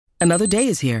Another day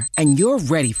is here, and you're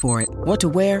ready for it. What to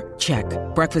wear? Check.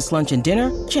 Breakfast, lunch, and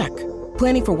dinner? Check.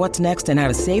 Planning for what's next and how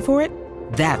to save for it?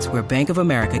 That's where Bank of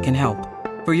America can help.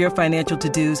 For your financial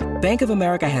to-dos, Bank of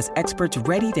America has experts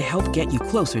ready to help get you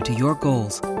closer to your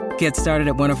goals. Get started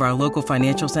at one of our local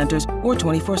financial centers or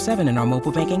 24/7 in our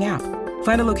mobile banking app.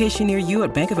 Find a location near you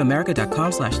at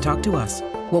bankofamerica.com/talktous.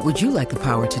 What would you like the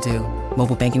power to do?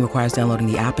 Mobile banking requires downloading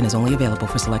the app and is only available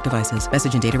for select devices.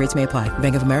 Message and data rates may apply.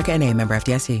 Bank of America N.A., member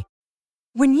FDIC.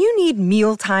 When you need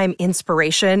mealtime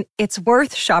inspiration, it's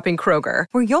worth shopping Kroger,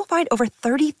 where you'll find over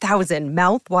 30,000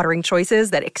 mouth-watering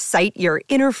choices that excite your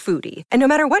inner foodie. And no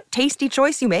matter what tasty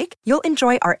choice you make, you'll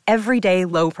enjoy our everyday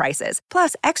low prices,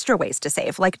 plus extra ways to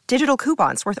save, like digital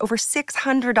coupons worth over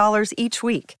 $600 each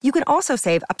week. You can also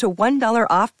save up to $1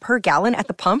 off per gallon at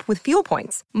the pump with fuel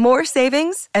points. More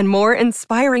savings and more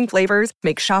inspiring flavors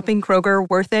make shopping Kroger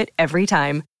worth it every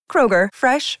time. Kroger,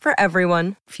 fresh for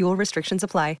everyone. Fuel restrictions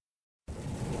apply.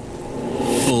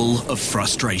 Full of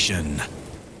frustration.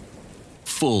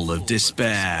 Full of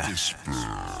despair.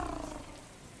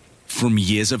 From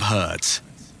years of hurt,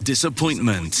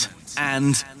 disappointment,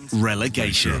 and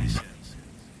relegation.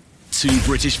 Two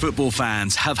British football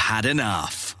fans have had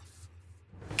enough.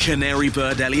 Canary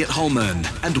bird Elliot Holman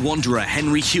and Wanderer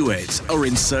Henry Hewitt are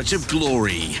in search of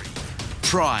glory,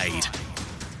 pride,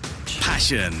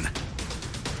 passion,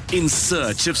 in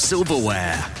search of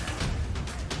silverware.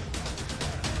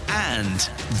 And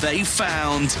they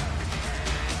found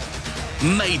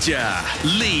Major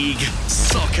League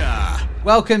Soccer.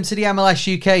 Welcome to the MLS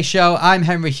UK show. I'm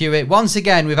Henry Hewitt, once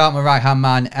again without my right-hand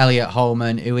man, Elliot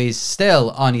Holman, who is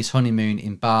still on his honeymoon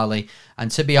in Bali. And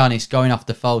to be honest, going off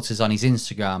the photos on his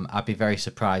Instagram, I'd be very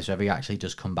surprised whether he actually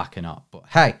does come back or not. But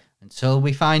hey, until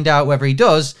we find out whether he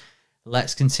does,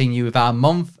 let's continue with our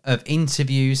month of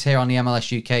interviews here on the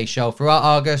MLS UK show. Throughout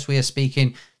August, we are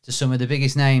speaking to some of the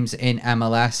biggest names in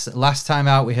MLS. Last time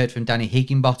out, we heard from Danny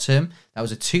Higginbottom. That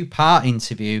was a two-part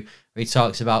interview where he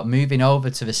talks about moving over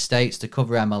to the States to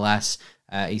cover MLS,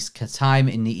 his time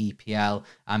in the EPL,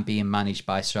 and being managed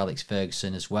by Sir Alex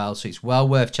Ferguson as well. So it's well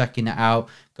worth checking that out.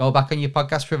 Go back on your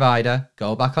podcast provider,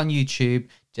 go back on YouTube,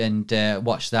 and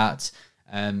watch that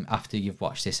after you've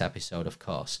watched this episode, of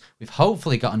course. We've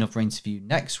hopefully got another interview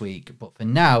next week, but for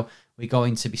now, we're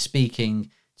going to be speaking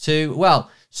to,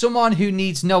 well, someone who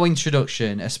needs no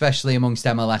introduction, especially amongst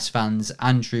MLS fans,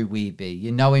 Andrew Wiebe.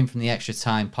 You know him from the Extra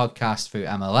Time podcast through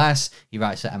MLS. He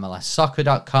writes at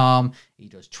MLSsoccer.com. He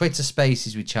does Twitter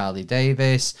Spaces with Charlie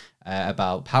Davis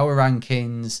about power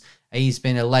rankings. He's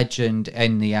been a legend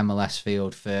in the MLS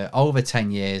field for over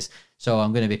 10 years. So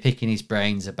I'm going to be picking his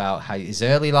brains about how his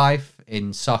early life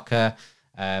in soccer,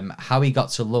 how he got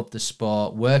to love the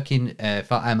sport, working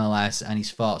for MLS, and his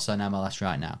thoughts on MLS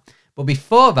right now. But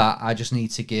before that, I just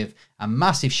need to give a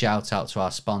massive shout out to our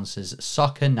sponsors,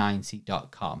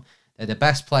 soccer90.com. They're the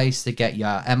best place to get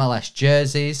your MLS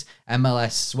jerseys,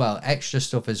 MLS, well, extra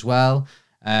stuff as well.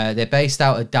 They're based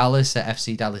out of Dallas at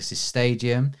FC Dallas'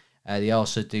 stadium. They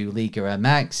also do Liga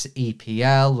MX,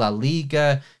 EPL, La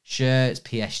Liga shirts,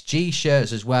 PSG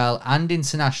shirts as well, and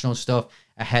international stuff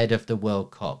ahead of the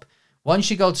World Cup.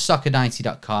 Once you go to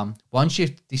soccer90.com, once you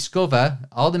discover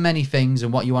all the many things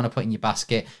and what you want to put in your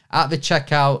basket, at the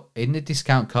checkout, in the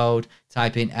discount code,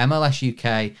 type in MLS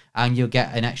UK and you'll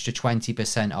get an extra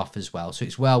 20% off as well. So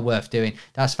it's well worth doing.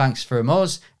 That's thanks from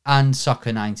us and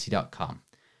soccer90.com.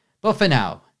 But for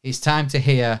now, it's time to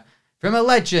hear from a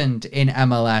legend in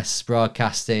MLS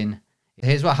broadcasting.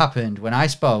 Here's what happened when I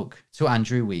spoke to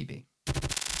Andrew Wiebe.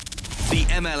 The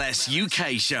MLS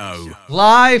UK show.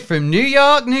 Live from New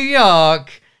York, New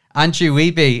York. Andrew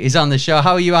Wiebe is on the show.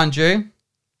 How are you, Andrew?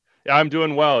 Yeah, I'm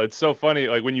doing well. It's so funny.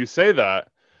 Like when you say that,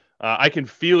 I can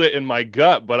feel it in my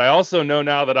gut, but I also know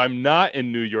now that I'm not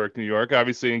in New York, New York,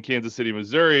 obviously in Kansas City,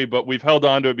 Missouri, but we've held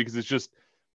on to it because it's just,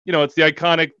 you know, it's the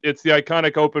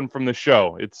iconic open from the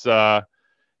show.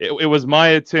 It was my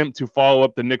attempt to follow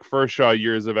up the Nick Fershaw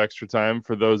years of Extra Time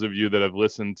for those of you that have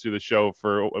listened to the show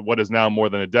for what is now more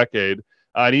than a decade.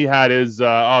 And he had his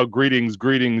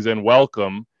greetings and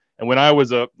welcome. And when I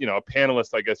was a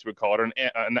panelist, I guess you would call it,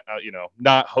 and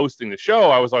not hosting the show,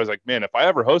 I was always like, man, if I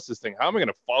ever host this thing, how am I going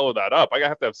to follow that up? I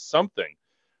have to have something.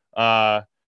 So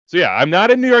yeah, I'm not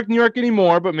in New York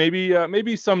anymore, but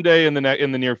maybe someday in the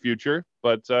near future.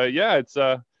 But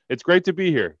it's great to be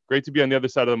here. Great to be on the other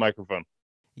side of the microphone.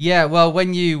 Yeah, well,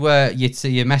 when you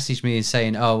messaged me and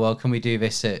saying, "Oh, well, can we do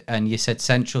this?" and you said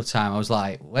Central Time, I was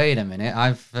like, "Wait a minute,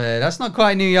 that's not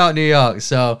quite New York."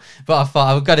 So, but I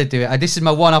thought I've got to do it. This is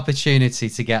my one opportunity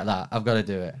to get that. I've got to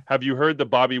do it. Have you heard the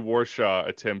Bobby Warshaw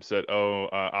attempts at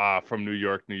from New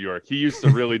York? He used to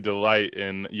really delight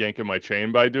in yanking my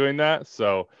chain by doing that.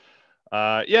 So,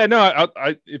 Yeah, no,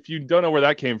 if you don't know where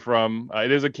that came from,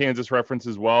 it is a Kansas reference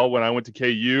as well. When I went to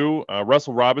KU,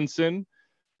 Russell Robinson,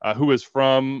 who is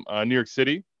from New York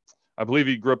City, I believe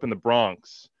he grew up in the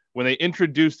Bronx. When they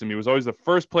introduced him, he was always the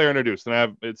first player introduced.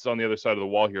 And it's on the other side of the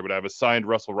wall here, but I have a signed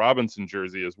Russell Robinson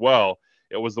jersey as well.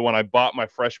 It was the one I bought my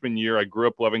freshman year. I grew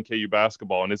up loving KU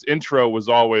basketball, and his intro was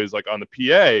always like on the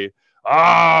PA,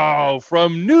 "Oh,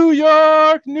 from New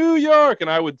York, New York," and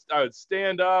I would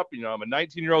stand up. I'm a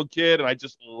 19-year-old kid, and I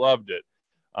just loved it.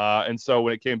 And so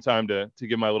when it came time to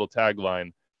give my little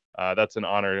tagline, that's an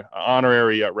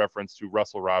honorary reference to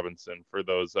Russell Robinson for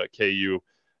those KU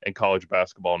and college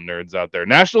basketball nerds out there.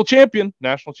 National champion.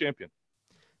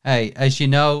 Hey, as you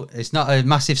know, it's not a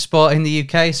massive sport in the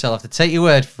UK, so I'll have to take your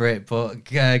word for it. But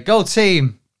go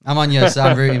team! I'm on your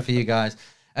side. I'm rooting for you guys.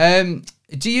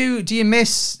 Do you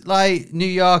miss like New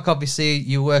York? Obviously,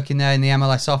 you're working there in the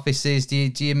MLS offices.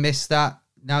 Do you miss that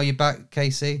now you're back,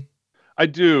 KC? I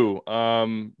do.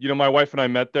 My wife and I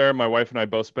met there. My wife and I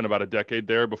both spent about a decade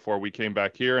there before we came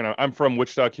back here. And I'm from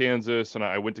Wichita, Kansas, and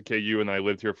I went to KU and I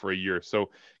lived here for a year.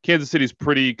 So Kansas City's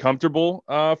pretty comfortable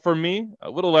for me. A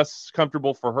little less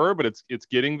comfortable for her, but it's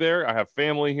getting there. I have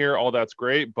family here. All that's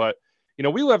great. But,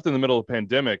 we left in the middle of the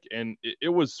pandemic, and it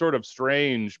was sort of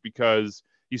strange because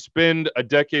you spend a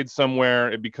decade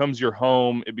somewhere. It becomes your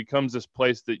home. It becomes this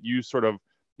place that you sort of,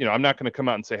 I'm not going to come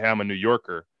out and say, hey, I'm a New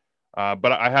Yorker.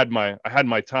 But I had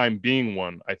my time being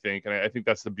one, I think, and I think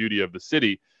that's the beauty of the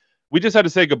city. We just had to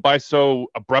say goodbye so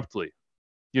abruptly.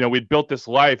 We'd built this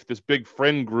life, this big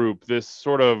friend group, this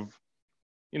sort of,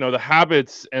 the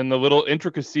habits and the little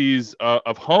intricacies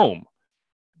of home.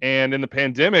 And in the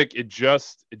pandemic, it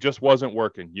just wasn't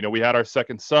working. We had our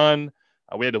second son.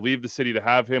 We had to leave the city to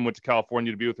have him. Went to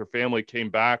California to be with her family. Came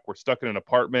back. We're stuck in an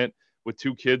apartment with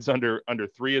 2 kids under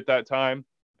 3 at that time,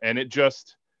 and it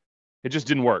just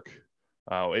didn't work.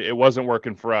 It wasn't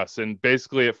working for us. And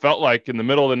basically it felt like in the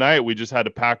middle of the night, we just had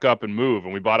to pack up and move.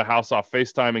 And we bought a house off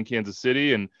FaceTime in Kansas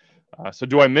City. And so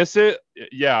do I miss it?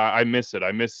 Yeah, I miss it.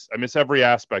 I miss every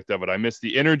aspect of it. I miss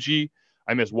the energy.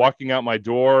 I miss walking out my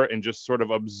door and just sort of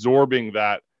absorbing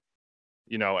that,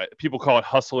 people call it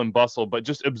hustle and bustle, but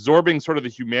just absorbing sort of the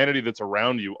humanity that's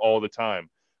around you all the time.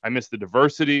 I miss the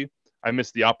diversity. I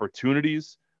miss the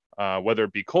opportunities. Whether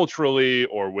it be culturally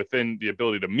or within the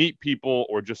ability to meet people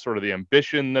or just sort of the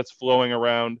ambition that's flowing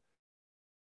around.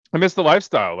 I miss the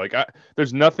lifestyle. Like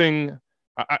there's nothing,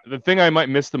 the thing I might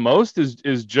miss the most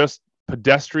is just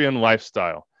pedestrian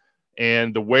lifestyle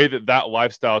and the way that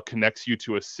lifestyle connects you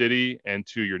to a city and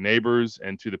to your neighbors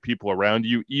and to the people around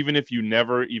you, even if you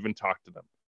never even talk to them.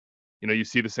 You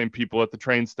see the same people at the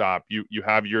train stop. You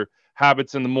have your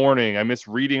habits in the morning. I miss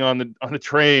reading on the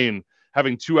train,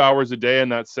 having 2 hours a day in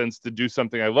that sense to do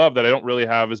something I love that I don't really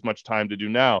have as much time to do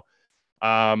now.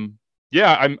 I'm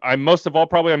most of all,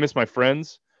 probably I miss my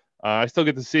friends. I still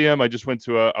get to see them. I just went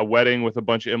to a wedding with a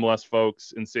bunch of MLS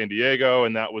folks in San Diego,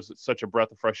 and that was such a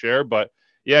breath of fresh air. But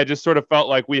yeah, it just sort of felt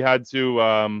like we had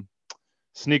to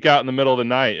sneak out in the middle of the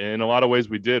night. And in a lot of ways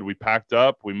we did. We packed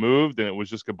up, we moved, and it was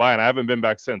just goodbye. And I haven't been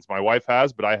back since. My wife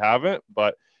has, but I haven't.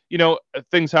 But,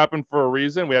 things happen for a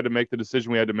reason. We had to make the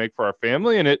decision we had to make for our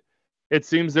family, and it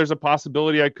seems there's a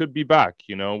possibility I could be back.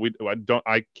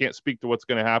 I can't speak to what's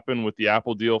going to happen with the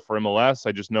Apple deal for MLS.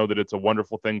 I just know that it's a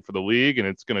wonderful thing for the league, and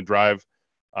it's going to drive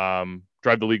the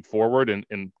league forward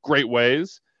in great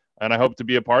ways. And I hope to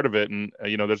be a part of it. And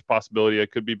there's a possibility I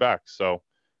could be back. So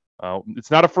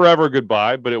it's not a forever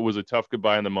goodbye, but it was a tough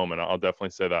goodbye in the moment. I'll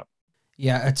definitely say that.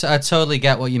 Yeah, I totally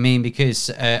get what you mean because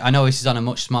I know this is on a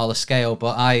much smaller scale,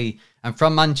 but I'm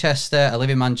from Manchester. I live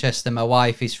in Manchester. My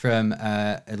wife is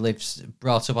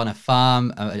brought up on a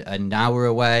farm an hour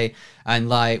away. And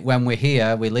like when we're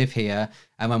here, we live here.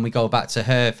 And when we go back to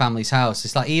her family's house,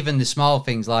 it's like even the small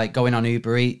things like going on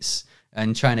Uber Eats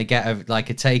and trying to get a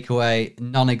takeaway,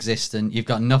 non-existent. You've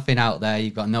got nothing out there.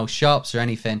 You've got no shops or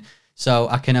anything. So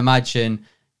I can imagine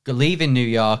leaving New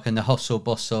York and the hustle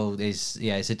bustle it's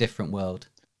a different world.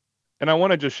 And I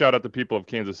want to just shout out the people of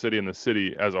Kansas City and the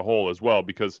city as a whole as well,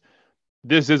 because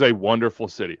this is a wonderful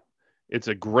city. It's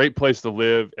a great place to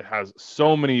live. It has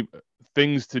so many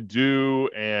things to do.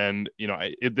 And,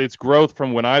 its growth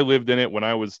from when I lived in it, when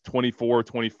I was 24,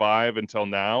 25 until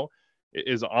now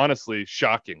is honestly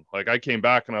shocking. Like I came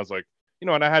back and I was like,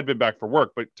 and I had been back for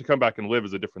work, but to come back and live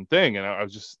is a different thing. And I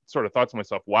was just sort of thought to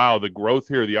myself, wow, the growth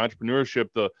here, the entrepreneurship,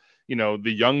 the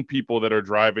young people that are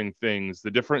driving things,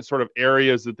 the different sort of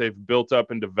areas that they've built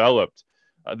up and developed.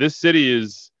 This city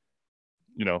is,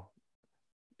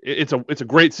 it's a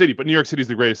great city, but New York City is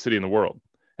the greatest city in the world.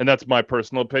 And that's my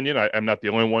personal opinion. I'm not the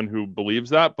only one who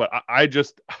believes that, but I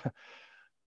just,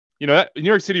 New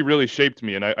York City really shaped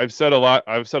me. And I've said a lot.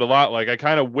 Like I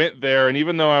kind of went there. And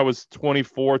even though I was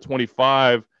 24,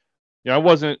 25, I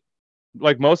wasn't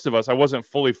like most of us, I wasn't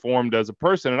fully formed as a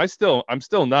person. And I'm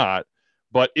still not,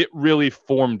 but it really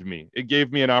formed me. It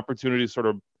gave me an opportunity to sort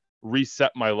of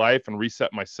reset my life and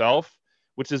reset myself,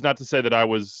 which is not to say that I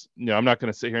was, I'm not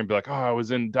going to sit here and be like, oh, I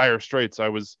was in dire straits. I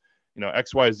was,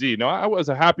 XYZ. No, I was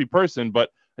a happy person, but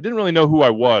I didn't really know who I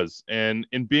was. And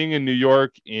in being in New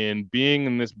York, in being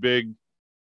in this big,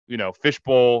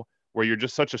 fishbowl where you're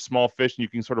just such a small fish and you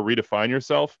can sort of redefine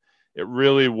yourself, it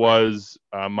really was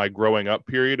my growing up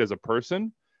period as a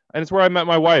person. And it's where I met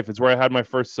my wife. It's where I had my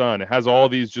first son. It has all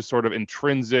these just sort of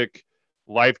intrinsic,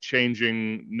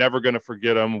 life-changing, never going to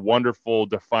forget them, wonderful,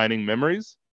 defining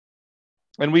memories.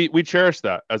 And we cherish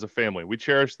that as a family. We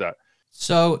cherish that.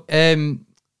 So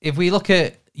if we look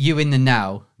at you in the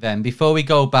now, then before we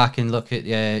go back and look at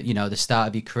the start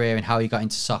of your career and how you got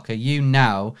into soccer, you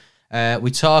now we're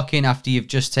talking after you've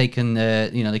just taken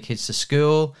the kids to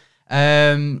school.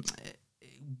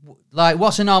 Like,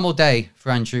 what's a normal day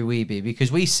for Andrew Wiebe?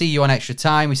 Because we see you on Extra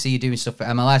Time, we see you doing stuff for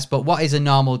MLS, but what is a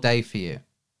normal day for you?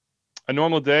 A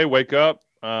normal day: wake up,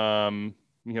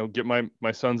 get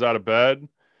my sons out of bed,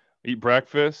 eat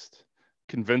breakfast,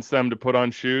 convince them to put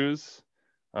on shoes,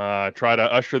 try to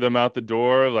usher them out the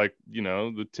door like,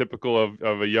 the typical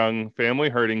of a young family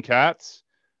herding cats.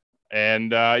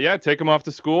 And take them off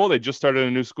to school. They just started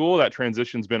a new school. That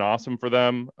transition's been awesome for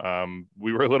them.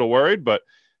 We were a little worried, but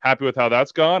happy with how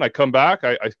that's gone. I come back.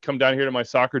 I come down here to my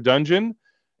soccer dungeon,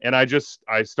 and I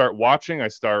start watching. I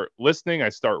start listening. I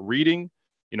start reading.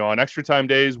 On Extra Time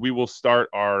days, we will start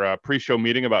our pre-show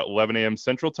meeting about 11 a.m.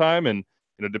 Central Time, and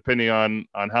depending on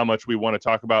how much we want to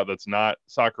talk about that's not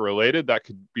soccer related, that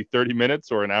could be 30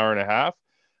 minutes or an hour and a half.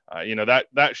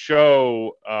 That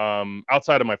show,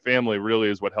 outside of my family, really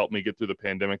is what helped me get through the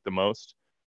pandemic the most.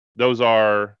 Those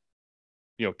are,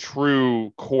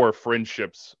 true core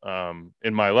friendships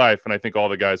in my life. And I think all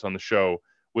the guys on the show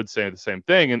would say the same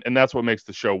thing. And that's what makes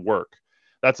the show work.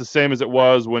 That's the same as it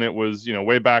was when it was,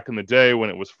 way back in the day when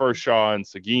it was Furshaw and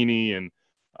Sagini and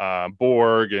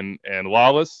Borg and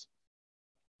Lawless,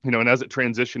 and as it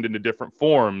transitioned into different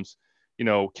forms,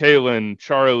 Kalen,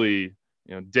 Charlie,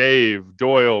 Dave,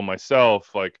 Doyle,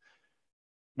 myself, like,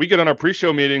 we get on our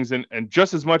pre-show meetings and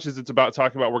just as much as it's about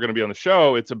talking about we're going to be on the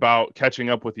show, it's about catching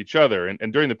up with each other.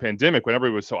 And during the pandemic, when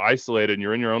everybody was so isolated and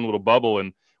you're in your own little bubble,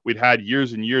 and we'd had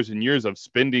years and years and years of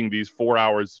spending these 4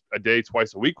 hours a day,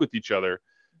 twice a week with each other,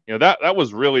 that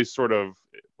was really sort of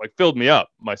like filled me up,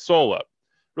 my soul up,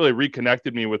 really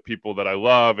reconnected me with people that I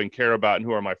love and care about and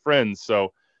who are my friends.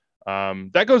 So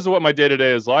that goes to what my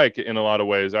day-to-day is like in a lot of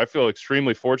ways. I feel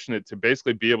extremely fortunate to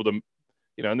basically be able to,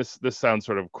 and this sounds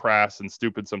sort of crass and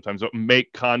stupid sometimes, but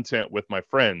make content with my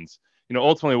friends.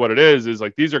 Ultimately what it is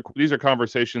like, these are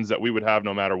conversations that we would have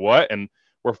no matter what. And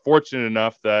we're fortunate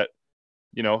enough that,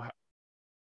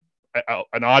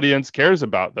 an audience cares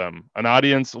about them. An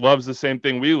audience loves the same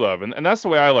thing we love. And that's the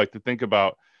way I like to think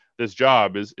about this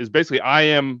job is basically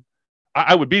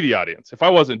I would be the audience. If I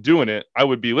wasn't doing it, I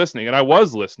would be listening. And I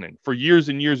was listening for years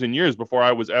and years and years before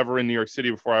I was ever in New York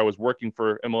City, before I was working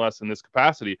for MLS in this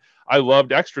capacity. I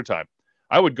loved Extra Time.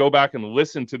 I would go back and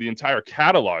listen to the entire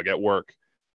catalog at work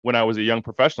when I was a young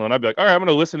professional. And I'd be like, all right, I'm going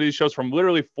to listen to these shows from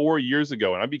literally 4 years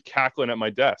ago. And I'd be cackling at my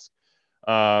desk.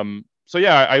 So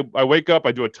yeah, I wake up,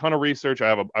 I do a ton of research. I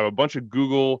have a bunch of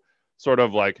Google sort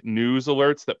of like news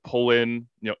alerts that pull in,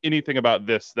 anything about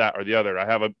this, that, or the other. I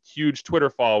have a huge Twitter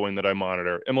following that I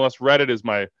monitor. MLS Reddit is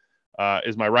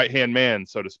my right-hand man,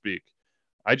 so to speak.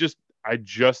 I just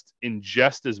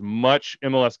ingest as much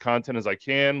MLS content as I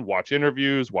can, watch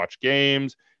interviews, watch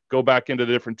games, go back into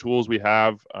the different tools we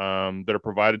have that are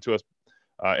provided to us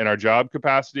in our job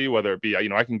capacity, whether it be,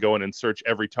 I can go in and search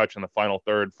every touch in the final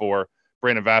third for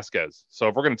Brandon Vasquez. So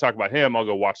if we're going to talk about him, I'll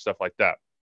go watch stuff like that.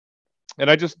 And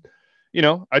I just,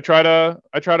 I try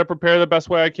to prepare the best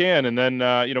way I can. And then,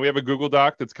 we have a Google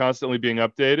Doc that's constantly being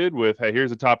updated with, hey,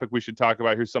 here's a topic we should talk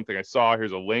about. Here's something I saw.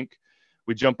 Here's a link.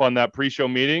 We jump on that pre-show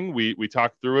meeting. We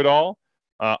talk through it all.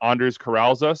 Anders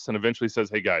corrals us and eventually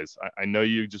says, hey, guys, I know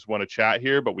you just want to chat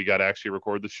here, but we got to actually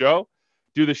record the show,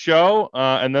 do the show.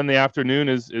 And then the afternoon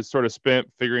is sort of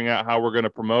spent figuring out how we're going to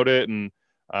promote it and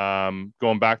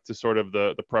going back to sort of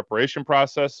the preparation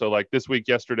process. So like this week,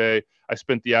 yesterday, I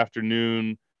spent the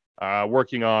afternoon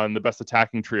working on the best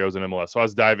attacking trios in MLS. So I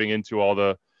was diving into all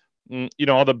the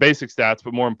basic stats,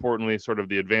 but more importantly, sort of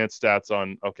the advanced stats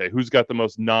on, okay, who's got the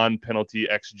most non-penalty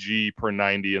XG per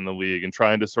 90 in the league, and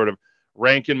trying to sort of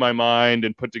rank in my mind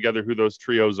and put together who those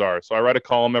trios are. So I write a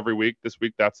column every week. This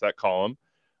week, that's that column.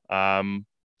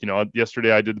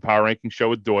 Yesterday I did the power ranking show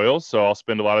with Doyle, so I'll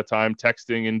spend a lot of time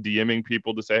texting and DMing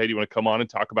people to say, hey, do you want to come on and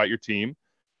talk about your team?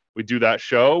 We do that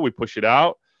show, we push it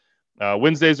out.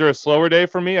 Wednesdays are a slower day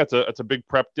for me. It's a big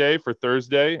prep day for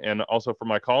Thursday and also for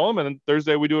my column. And then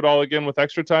Thursday we do it all again with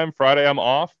extra time. Friday I'm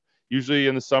off. Usually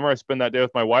in the summer I spend that day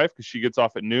with my wife because she gets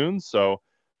off at noon. So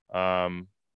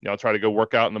I'll try to go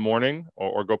work out in the morning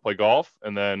or go play golf,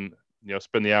 and then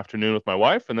spend the afternoon with my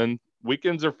wife, and then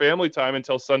weekends are family time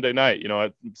until Sunday night.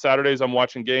 Saturdays I'm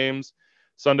watching games,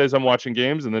 Sundays I'm watching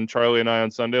games, and then Charlie and I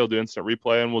on Sunday will do instant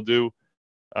replay, and we'll do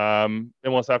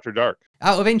MLS After Dark.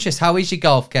 Out of interest, how is your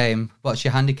golf game? What's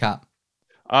your handicap?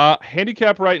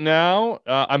 Handicap right now,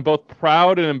 I'm both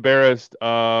proud and embarrassed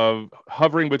of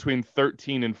hovering between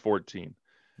 13 and 14.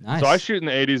 Nice. So I shoot in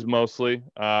the 80s mostly.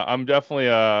 I'm definitely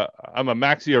I'm a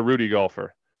Maxi Rudy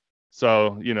golfer.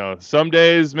 So, some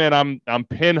days, man, I'm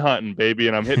pin hunting, baby,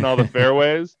 and I'm hitting all the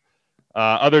fairways.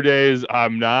 Other days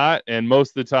I'm not, and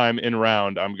most of the time in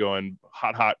round I'm going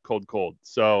hot, cold.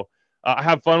 So I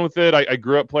have fun with it. I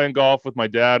grew up playing golf with my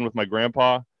dad and with my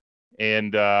grandpa,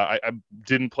 and I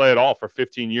didn't play at all for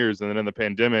 15 years. And then in the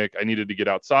pandemic, I needed to get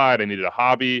outside. I needed a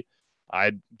hobby.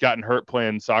 I'd gotten hurt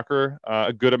playing soccer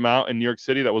a good amount in New York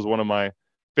City. That was one of my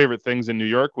favorite things in New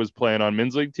York, was playing on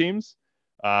men's league teams.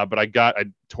 But I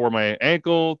tore my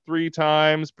ankle 3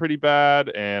 times pretty bad,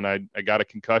 and I got a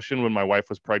concussion when my wife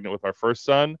was pregnant with our first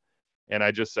son. And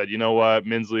I just said, you know what,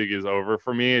 men's league is over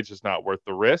for me. It's just not worth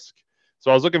the risk.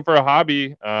 So I was looking for a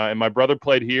hobby, and my brother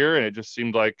played here, and it just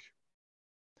seemed like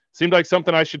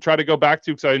something I should try to go back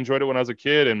to because I enjoyed it when I was a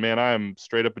kid. And man, I am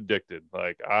straight up addicted.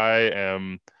 Like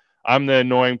I'm the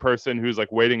annoying person who's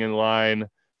like waiting in line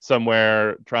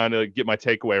somewhere trying to get my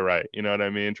takeaway right. You know what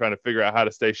I mean? Trying to figure out how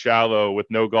to stay shallow with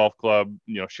no golf club,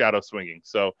 shadow swinging.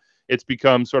 So it's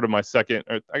become sort of my second,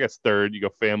 or I guess third. You go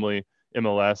family,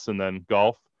 MLS, and then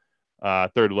golf.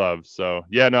 Third love. So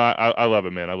yeah, no, I love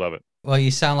it, man. I love it. Well,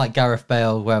 you sound like Gareth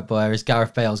Bale, whereas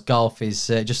Gareth Bale's golf is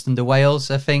just under Wales,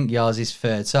 I think. Yours is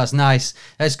third. So that's nice.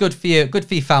 It's good for you, good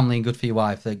for your family, and good for your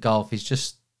wife that golf is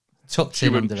just tucked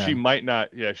in under them. She might not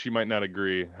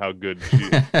agree how good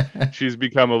she's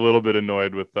become a little bit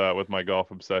annoyed with my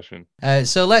golf obsession.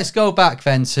 So let's go back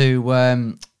then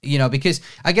to because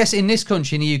I guess in this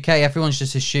country, in the UK, everyone's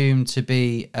just assumed to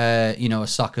be a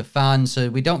soccer fan, so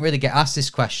we don't really get asked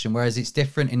this question, whereas it's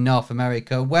different in North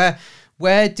America.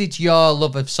 Where did your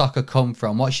love of soccer come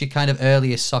from? What's your kind of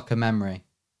earliest soccer memory?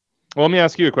 Well, let me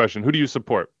ask you a question. Who do you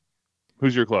support?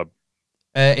 Who's your club?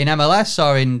 In MLS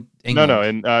or in England? No,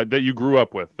 and that you grew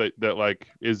up with, that like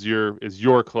is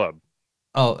your club.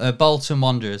 Oh, Bolton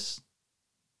Wanderers.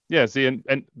 Yeah, see,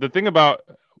 and the thing about,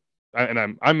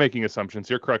 and I'm making assumptions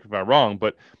here, correct if I'm wrong,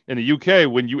 but in the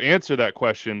UK, when you answer that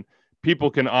question, people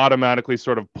can automatically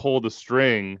sort of pull the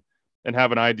string and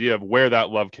have an idea of where that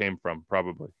love came from,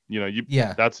 probably. You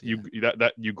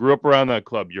grew up around that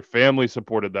club. Your family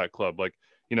supported that club. Like,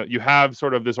 you have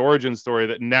sort of this origin story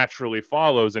that naturally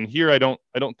follows. And here, I don't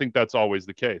think that's always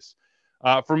the case.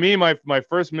 For me, my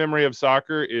first memory of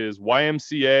soccer is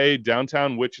YMCA,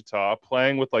 downtown Wichita,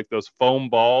 playing with like those foam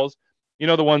balls.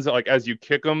 The ones that like as you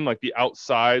kick them, like the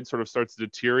outside sort of starts to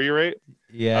deteriorate.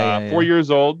 4 years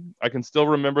old. I can still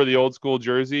remember the old school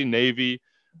jersey, navy.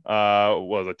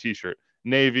 Was a t-shirt,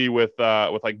 navy with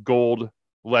like gold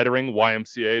lettering,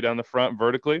 YMCA down the front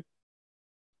vertically.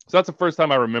 So that's the first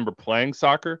time I remember playing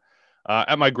soccer.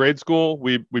 At my grade school,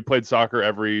 we played soccer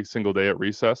every single day at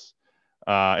recess.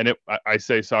 And I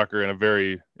say soccer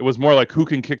it was more like who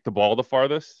can kick the ball the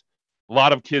farthest. A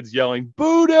lot of kids yelling,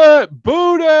 boot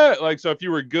it. Like, so if you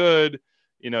were good,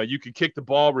 you could kick the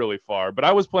ball really far. But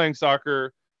I was playing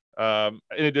soccer in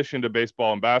addition to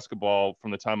baseball and basketball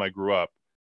from the time I grew up.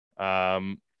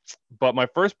 But my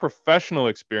first professional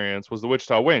experience was the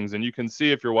Wichita Wings. And you can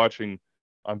see if you're watching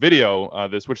on video,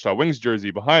 this Wichita Wings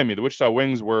jersey behind me. The Wichita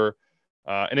Wings were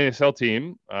an NSL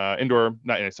team,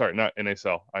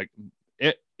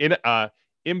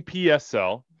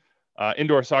 MPSL,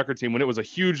 indoor soccer team when it was a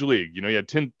huge league. You had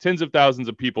tens of thousands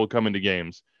of people coming to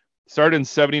games. Started in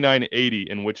 79-80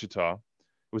 in Wichita. It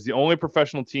was the only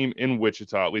professional team in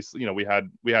Wichita. At least, we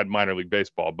had minor league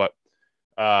baseball, but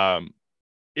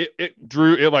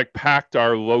it like packed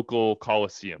our local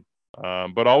coliseum.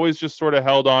 But always just sort of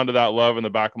held on to that love in the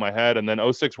back of my head. And then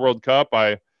 06 World Cup,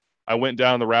 I went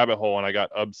down the rabbit hole and I got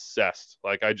obsessed.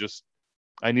 Like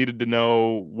I needed to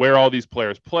know where all these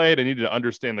players played. I needed to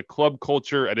understand the club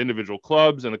culture at individual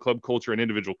clubs and the club culture in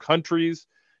individual countries.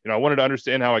 I wanted to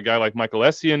understand how a guy like Michael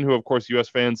Essien, who of course U.S.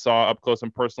 fans saw up close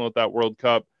and personal at that World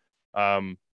Cup,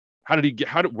 where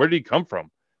did he come from?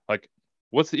 Like,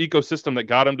 what's the ecosystem that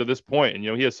got him to this point? And,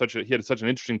 he had such an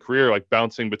interesting career, like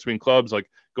bouncing between clubs, like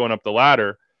going up the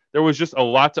ladder. There was just a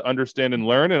lot to understand and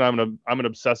learn. And I'm an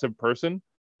obsessive person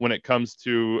when it comes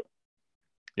to,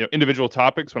 individual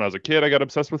topics. When I was a kid, I got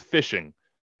obsessed with fishing.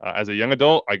 As a young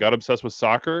adult, I got obsessed with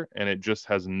soccer, and it just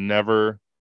has never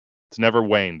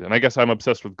waned. And I guess I'm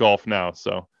obsessed with golf now,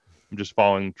 so I'm just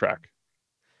following track.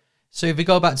 So if we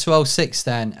go back to 06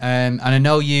 then, and I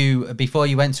know before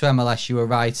you went to MLS, you were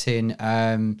writing,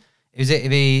 is it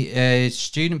the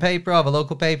student paper or the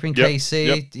local paper in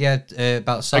KC? Yep. Yeah,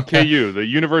 about soccer. At KU, the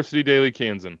University Daily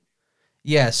Kansan.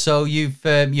 Yeah, so you've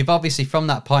obviously from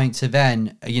that point to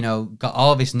then, got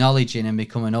all this knowledge in and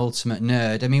become an ultimate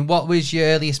nerd. I mean, what was your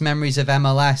earliest memories of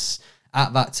MLS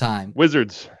at that time?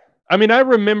 Wizards. I mean, I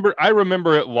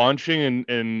remember it launching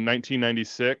in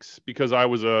 1996 because I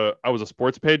was a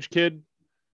sports page kid.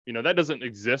 That doesn't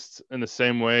exist in the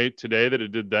same way today that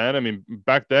it did then. I mean,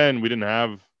 back then we didn't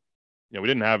have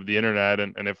the internet,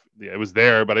 and if it was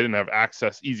there, but I didn't have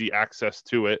easy access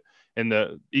to it. And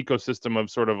the ecosystem of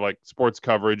sort of like sports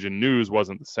coverage and news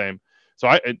wasn't the same.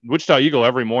 So Wichita Eagle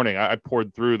every morning, I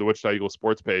poured through the Wichita Eagle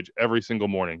sports page every single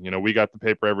morning. We got the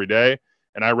paper every day,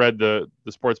 and I read the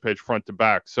sports page front to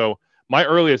back. So my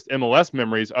earliest MLS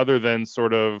memories, other than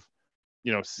sort of,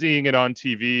 seeing it on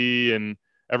TV and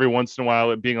every once in a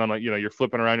while it being on, like, you're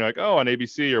flipping around, you're like, oh, on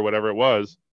ABC or whatever it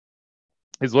was,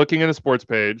 is looking at a sports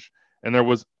page, and there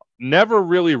was never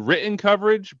really written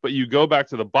coverage, but you go back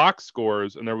to the box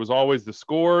scores, and there was always the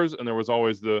scores, and there was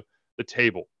always the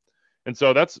table. And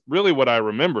so that's really what I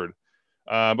remembered.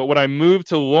 But when I moved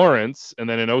to Lawrence, and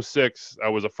then in 06, I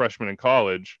was a freshman in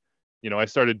college, I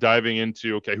started diving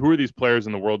into, okay, who are these players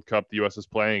in the World Cup the U.S. is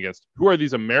playing against? Who are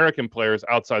these American players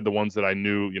outside the ones that I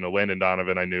knew, Landon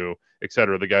Donovan, I knew, et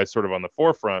cetera, the guys sort of on the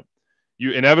forefront?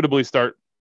 You inevitably start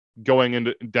going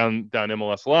into down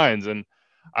MLS lines. And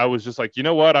I was just like, you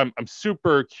know what? I'm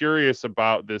super curious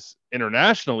about this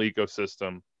international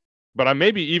ecosystem, but I'm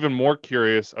maybe even more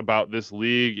curious about this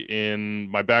league in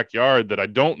my backyard that I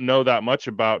don't know that much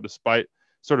about, despite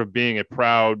sort of being a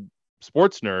proud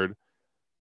sports nerd.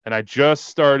 And I just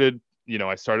started,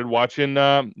 I started watching,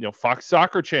 Fox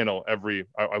Soccer Channel.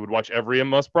 I would watch every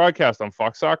MLS broadcast on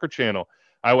Fox Soccer Channel.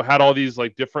 I had all these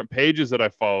like different pages that I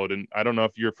followed. And I don't know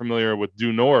if you're familiar with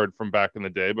Due Nord from back in the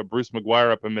day, but Bruce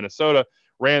McGuire up in Minnesota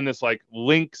ran this like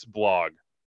links blog.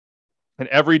 And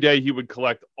every day he would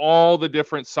collect all the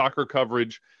different soccer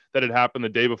coverage that had happened the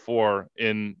day before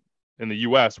in the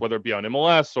U.S., whether it be on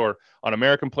MLS or on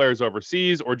American players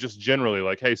overseas, or just generally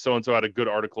like, hey, so-and-so had a good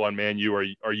article on Man U or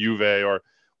Juve or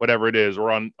whatever it is,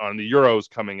 or on the Euros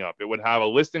coming up. It would have a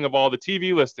listing of all the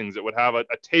TV listings. It would have a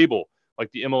table,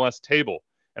 like the MLS table.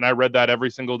 And I read that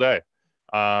every single day.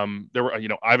 There were,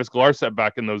 Ives Galarcep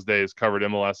back in those days covered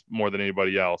MLS more than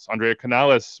anybody else. Andrea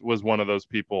Canales was one of those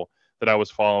people that I was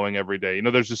following every day.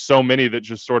 There's just so many that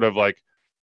just sort of like,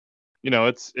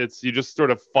 it's you just sort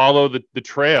of follow the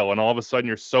trail, and all of a sudden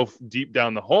you're so deep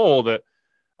down the hole that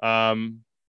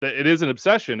that it is an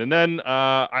obsession. And then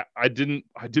I didn't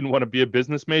want to be a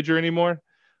business major anymore.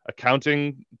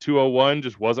 Accounting 201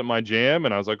 just wasn't my jam,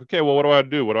 and I was like, okay, well, what do I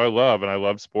do? What do I love? And I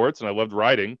loved sports, and I loved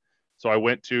writing. So I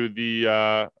went to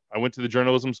the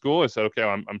journalism school. I said, okay,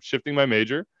 I'm shifting my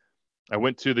major. I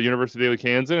went to the University of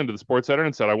Kansas into the sports center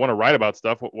and said, I want to write about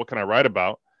stuff. What can I write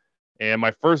about? And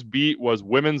my first beat was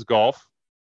women's golf,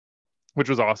 which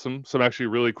was awesome. Some actually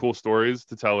really cool stories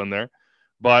to tell in there.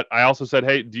 But I also said,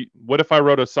 hey, what if I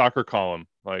wrote a soccer column?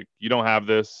 Like, you don't have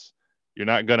this. You're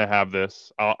not going to have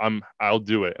this. I'll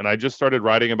do it. And I just started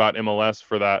writing about MLS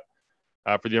for that,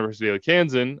 for the University of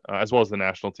Kansas, as well as the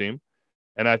national team.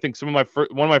 And I think one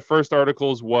of my first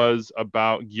articles was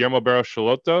about Guillermo Barros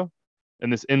Schelotto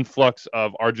and this influx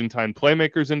of Argentine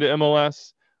playmakers into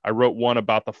MLS. I wrote one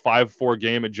about the 5-4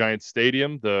 game at Giants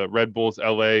Stadium, the Red Bulls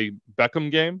LA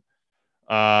Beckham game.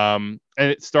 And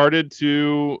it started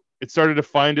to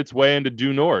find its way into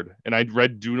Due Nord. And I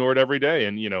read Due Nord every day.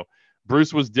 And,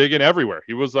 Bruce was digging everywhere.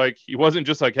 He wasn't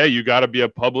just like, hey, you got to be a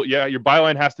public. Yeah, your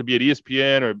byline has to be at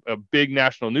ESPN or a big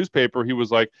national newspaper. He was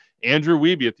like, Andrew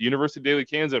Wiebe at the University of Daily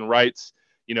Kansas writes,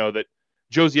 that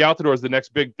Josie Altidore is the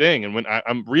next big thing. And when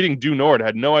I'm reading Due Nord, I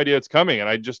had no idea it's coming. And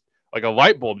I just, like, a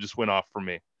light bulb just went off for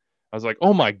me. I was like,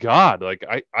 oh my God, like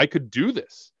I could do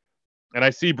this. And I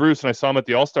see Bruce, and I saw him at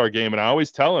the All-Star game, and I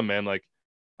always tell him, man, like,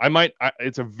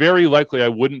 it's a very likely I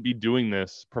wouldn't be doing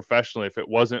this professionally if it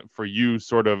wasn't for you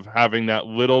sort of having that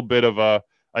little bit of a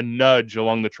nudge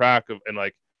along the track and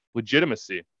like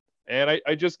legitimacy. And I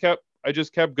just kept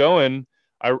going.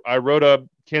 I wrote a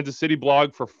Kansas City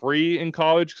blog for free in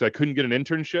college because I couldn't get an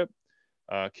internship.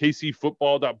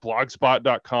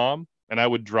 KCfootball.blogspot.com. And I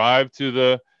would drive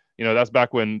to that's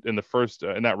back when in the first,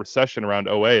 in that recession around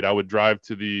 '08, I would drive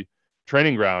to the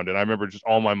training ground. And I remember just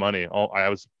all my money, I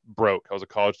was broke. I was a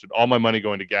college student, all my money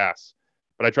going to gas.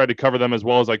 But I tried to cover them as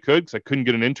well as I could because I couldn't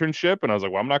get an internship. And I was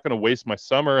like, well, I'm not going to waste my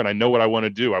summer. And I know what I want to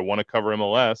do. I want to cover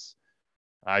MLS.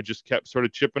 I just kept sort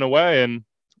of chipping away. And,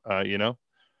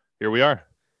 here we are.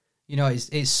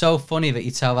 It's so funny that you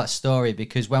tell that story,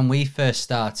 because when we first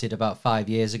started about 5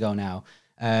 years ago now,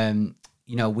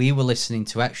 we were listening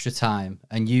to Extra Time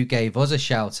and you gave us a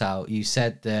shout out. You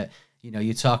said that,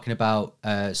 you're talking about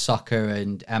soccer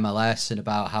and MLS and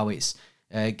about how it's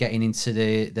getting into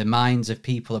the minds of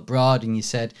people abroad. And you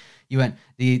said,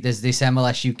 there's this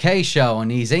MLS UK show and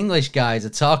these English guys are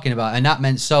talking about it. And that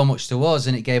meant so much to us.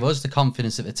 And it gave us the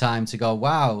confidence at the time to go,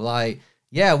 wow, like,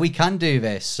 yeah, we can do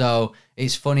this. So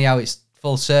it's funny how it's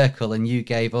full circle, and you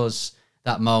gave us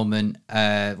that moment,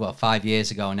 5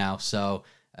 years ago now. So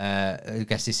I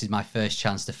guess this is my first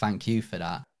chance to thank you for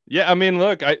that. Yeah, I mean,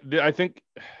 look, I think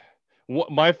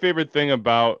my favorite thing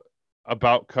about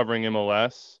covering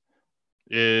MLS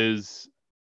is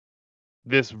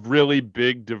this really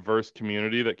big, diverse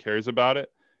community that cares about it,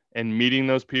 and meeting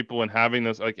those people and having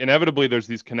those, like, inevitably there's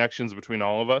these connections between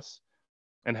all of us.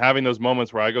 And having those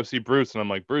moments where I go see Bruce and I'm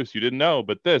like, Bruce, you didn't know,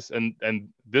 but this, and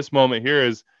this moment here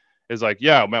is like,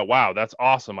 yeah, man, wow, that's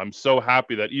awesome. I'm so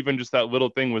happy that even just that little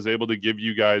thing was able to give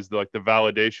you guys the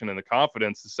validation and the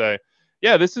confidence to say,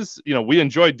 yeah, this is, we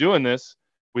enjoy doing this.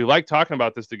 We like talking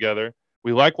about this together.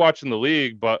 We like watching the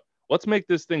league, but let's make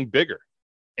this thing bigger.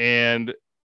 And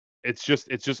it's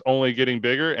just only getting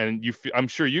bigger. And I'm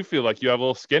sure you feel like you have a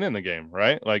little skin in the game,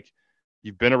 right? Like,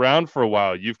 you've been around for a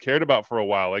while. You've cared about for a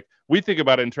while. Like, we think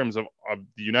about it in terms of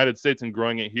the United States and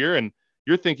growing it here. And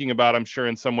you're thinking about, I'm sure,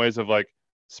 in some ways of like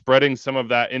spreading some of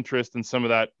that interest and some of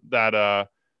that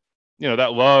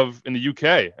love in the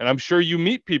UK. And I'm sure you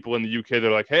meet people in the UK that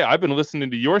are like, hey, I've been listening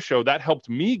to your show. That helped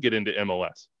me get into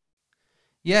MLS.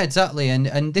 Yeah, exactly.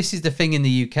 And this is the thing in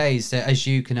the UK is that, as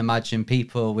you can imagine,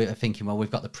 people are thinking, well, we've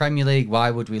got the Premier League.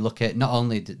 Why would we look at not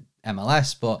only the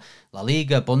MLS, but La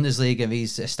Liga, Bundesliga,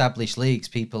 these established leagues?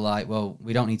 People are like, well,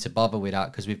 we don't need to bother with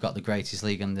that because we've got the greatest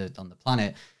league on the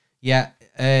planet. Yeah,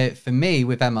 for me,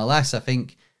 with MLS, I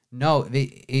think, no,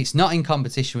 it's not in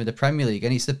competition with the Premier League,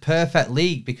 and it's the perfect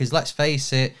league because, let's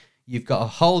face it, you've got a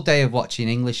whole day of watching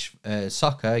English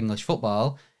soccer, English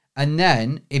football, and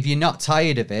then if you're not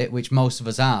tired of it, which most of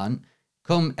us aren't,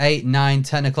 come 8, 9,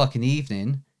 10 o'clock in the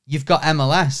evening, you've got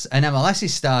MLS, and MLS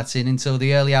is starting until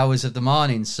the early hours of the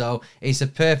morning. So it's a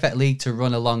perfect league to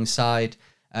run alongside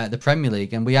the Premier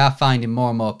League, and we are finding more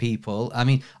and more people. I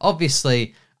mean,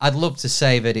 obviously, I'd love to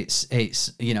say that it's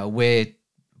we're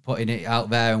putting it out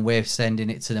there and we're sending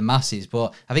it to the masses,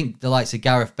 but I think the likes of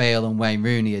Gareth Bale and Wayne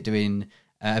Rooney are doing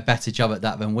a better job at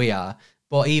that than we are.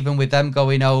 But even with them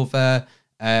going over,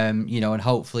 and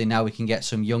hopefully now we can get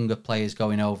some younger players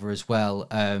going over as well.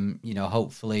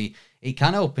 Hopefully it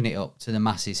can open it up to the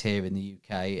masses here in the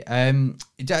UK.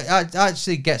 It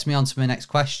actually gets me on to my next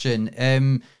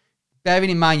question. Bearing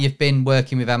in mind you've been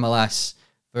working with MLS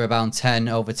for about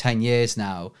over 10 years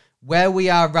now, where we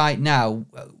are right now,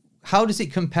 how does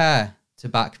it compare to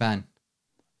back then?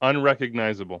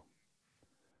 Unrecognizable.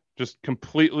 Just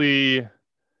completely,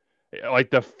 like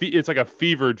it's like a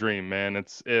fever dream, man.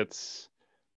 It's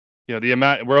the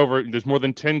amount there's more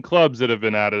than 10 clubs that have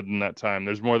been added in that time.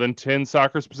 There's more than 10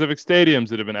 soccer specific stadiums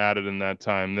that have been added in that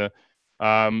time.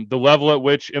 The level at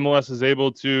which MLS is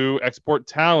able to export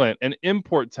talent and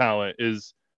import talent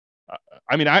is,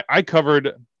 I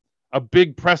covered a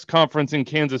big press conference in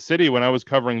Kansas City when I was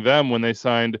covering them when they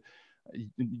signed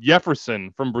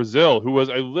Jefferson from Brazil, who was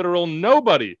a literal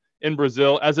nobody in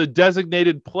Brazil, as a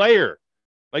designated player.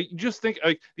 Like, just think,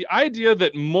 like, the idea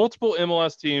that multiple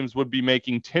MLS teams would be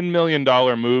making $10 million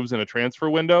moves in a transfer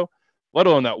window, let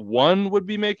alone that one would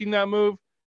be making that move,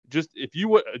 just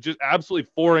absolutely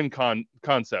foreign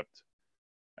concept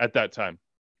at that time.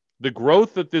 The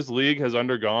growth that this league has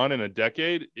undergone in a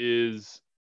decade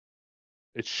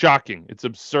it's shocking. It's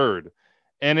absurd.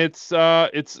 And it's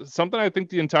something I think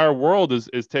the entire world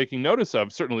is taking notice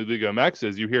of. Certainly Liga MX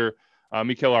is. You hear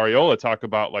Mikel Arreola talk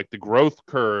about like the growth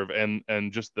curve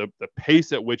and just the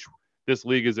pace at which this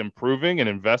league is improving and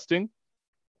investing.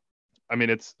 I mean,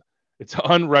 it's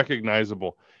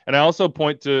unrecognizable. And I also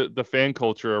point to the fan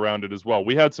culture around it as well.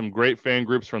 We had some great fan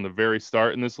groups from the very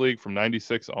start in this league from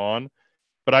 96 on.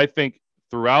 But I think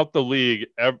throughout the league,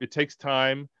 it takes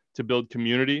time to build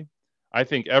community. I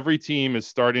think every team is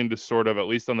starting to sort of, at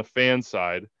least on the fan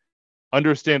side,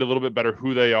 understand a little bit better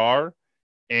who they are.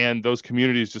 And those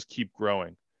communities just keep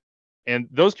growing. And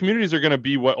those communities are going to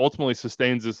be what ultimately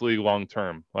sustains this league long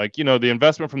term. Like, the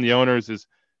investment from the owners is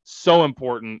so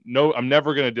important. No, I'm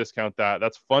never going to discount that.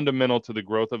 That's fundamental to the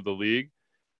growth of the league.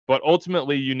 But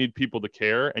ultimately, you need people to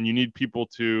care, and you need people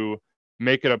to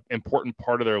make it an important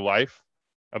part of their life,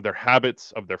 of their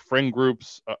habits, of their friend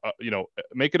groups.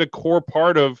 Make it a core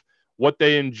part of what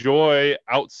they enjoy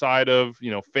outside of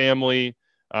family,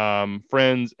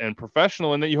 friends, and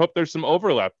professional, and that you hope there's some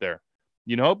overlap there.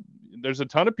 There's a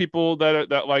ton of people that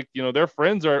their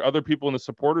friends are other people in the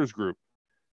supporters group.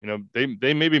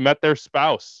 They maybe met their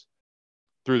spouse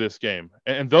through this game.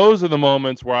 And those are the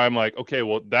moments where I'm like, okay,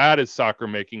 well, that is soccer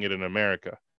making it in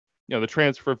America. The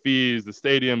transfer fees, the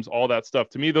stadiums, all that stuff.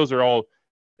 To me, those are all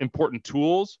important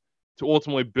tools to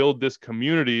ultimately build this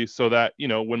community so that,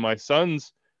 when my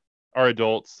sons are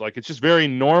adults, like, it's just very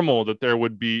normal that there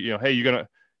would be, hey, you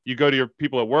go to your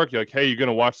people at work, you're like, hey, you're going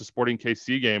to watch the Sporting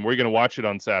KC game. Where are you going to watch it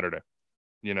on Saturday?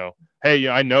 Hey,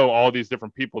 I know all these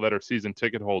different people that are season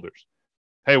ticket holders.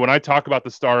 Hey, when I talk about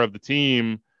the star of the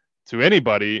team to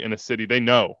anybody in a city, they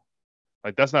know.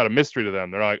 Like, that's not a mystery to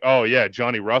them. They're like, oh yeah,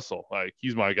 Johnny Russell, like,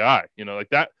 he's my guy. Like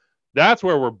that. That's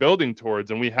where we're building towards,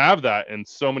 and we have that in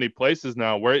so many places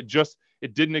now where it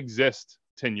didn't exist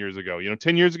 10 years ago.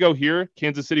 10 years ago here,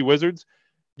 Kansas City Wizards,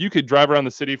 you could drive around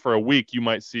the city for a week, you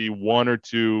might see one or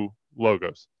two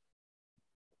logos.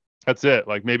 That's it.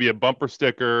 Like, maybe a bumper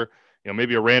sticker,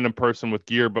 maybe a random person with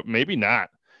gear, but maybe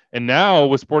not. And now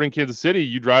with Sporting Kansas City,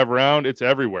 you drive around, it's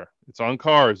everywhere. It's on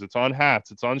cars, it's on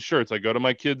hats, it's on shirts. I go to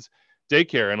my kids'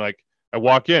 daycare and, like, I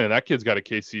walk in and that kid's got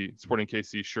a Sporting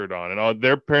KC shirt on, and all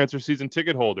their parents are season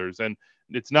ticket holders. And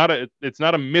it's not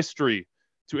a mystery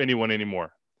to anyone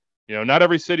anymore. Not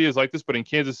every city is like this, but in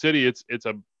Kansas City, it's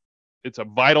a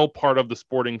vital part of the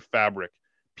sporting fabric.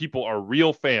 People are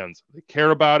real fans. They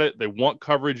care about it. They want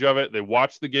coverage of it. They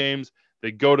watch the games.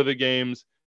 They go to the games.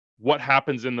 What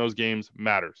happens in those games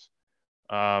matters.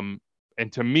 And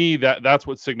to me, that's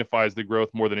what signifies the growth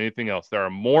more than anything else. There are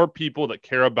more people that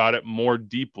care about it more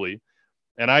deeply.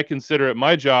 And I consider it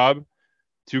my job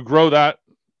to grow that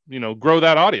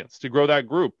audience, to grow that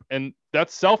group. And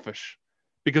that's selfish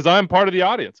because I'm part of the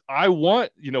audience. I want,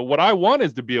 what I want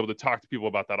is to be able to talk to people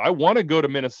about that. I want to go to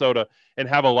Minnesota and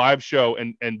have a live show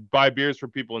and buy beers for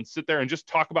people and sit there and just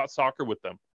talk about soccer with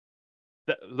them.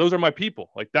 Those are my people.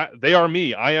 Like that. They are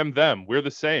me. I am them. We're the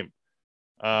same.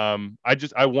 I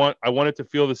want it to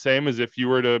feel the same as if you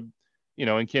were to,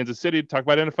 in Kansas City, talk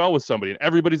about NFL with somebody, and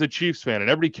everybody's a Chiefs fan, and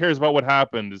everybody cares about what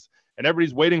happened, and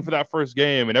everybody's waiting for that first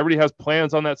game, and everybody has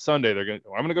plans on that Sunday. I'm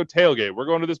going to go tailgate. We're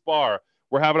going to this bar.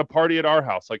 We're having a party at our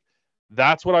house. Like,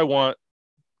 that's what I want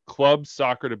club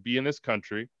soccer to be in this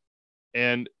country.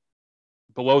 And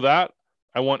below that,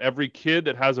 I want every kid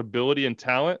that has ability and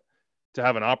talent to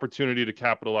have an opportunity to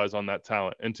capitalize on that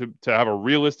talent and to have a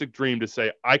realistic dream to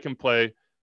say, I can play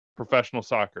professional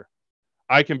soccer.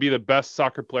 I can be the best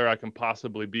soccer player I can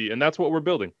possibly be. And that's what we're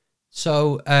building.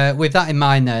 So with that in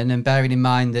mind then, and bearing in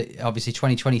mind that obviously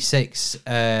 2026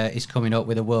 is coming up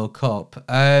with a World Cup,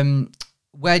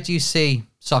 where do you see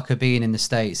soccer being in the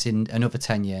States in another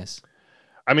 10 years?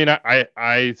 I mean,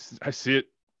 I see it.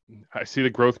 I see the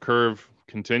growth curve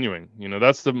continuing.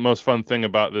 That's the most fun thing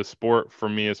about this sport for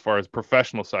me as far as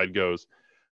professional side goes.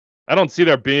 I don't see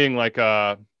there being like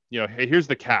hey, here's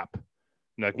the cap.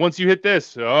 Like, once you hit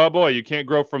this, oh boy, you can't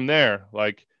grow from there.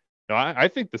 Like, I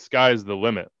think the sky is the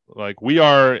limit. Like, we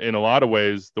are in a lot of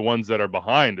ways the ones that are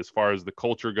behind as far as the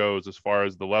culture goes, as far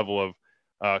as the level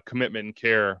of commitment and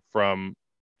care from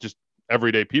just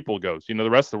everyday people goes. The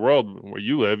rest of the world where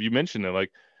you live, you mentioned it,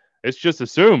 like, it's just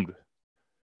assumed.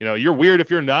 You're weird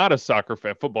if you're not a soccer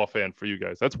fan, football fan for you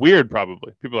guys. That's weird,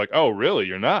 probably. People are like, oh, really?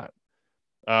 You're not.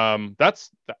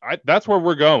 That's where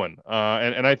we're going.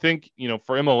 And I think,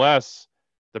 for MLS,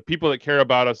 the people that care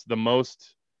about us the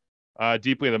most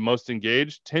deeply and the most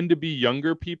engaged tend to be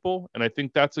younger people. And I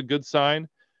think that's a good sign.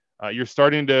 You're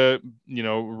starting to,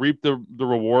 reap the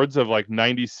rewards of like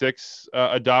 96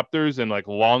 adopters and like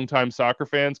longtime soccer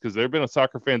fans, because there have been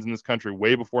soccer fans in this country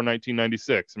way before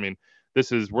 1996. I mean,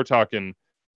 we're talking,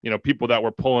 people that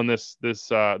were pulling this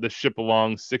ship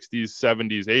along 60s,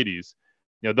 70s,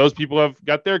 80s. Those people have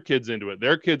got their kids into it.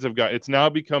 Their kids it's now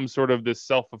become sort of this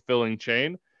self-fulfilling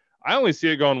chain. I only see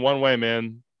it going one way,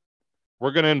 man.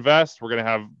 We're going to invest. We're going to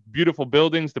have beautiful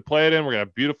buildings to play it in. We're going to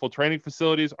have beautiful training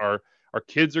facilities. Our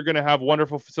kids are going to have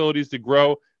wonderful facilities to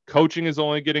grow. Coaching is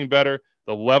only getting better.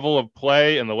 The level of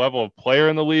play and the level of player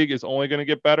in the league is only going to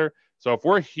get better. So if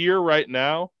we're here right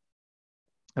now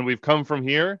and we've come from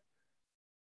here,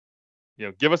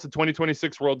 give us the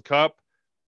 2026 World Cup.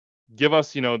 Give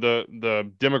us,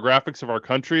 the demographics of our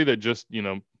country that just,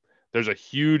 There's a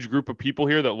huge group of people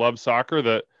here that love soccer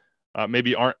that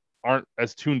maybe aren't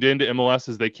as tuned into MLS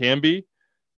as they can be.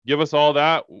 Give us all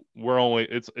that. We're only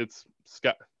it's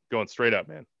going straight up,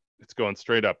 man. It's going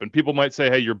straight up. And people might say,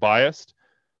 "Hey, you're biased."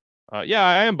 Yeah,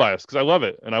 I am biased because I love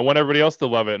it, and I want everybody else to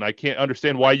love it, and I can't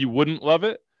understand why you wouldn't love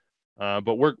it.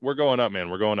 But we're going up, man.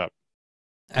 We're going up.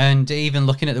 And even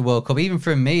looking at the World Cup, even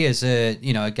from me as a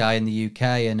guy in the UK,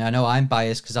 and I know I'm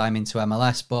biased because I'm into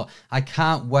MLS, but I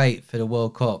can't wait for the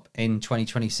World Cup in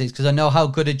 2026 because I know how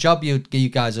good a job you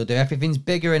guys will do. Everything's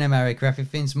bigger in America.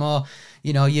 Everything's more,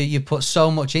 you put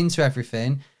so much into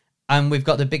everything. And we've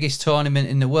got the biggest tournament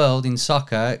in the world in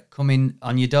soccer coming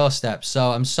on your doorstep.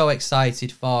 So I'm so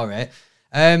excited for it.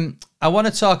 I want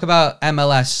to talk about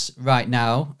MLS right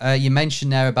now. You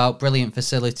mentioned there about brilliant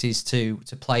facilities to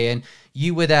play in.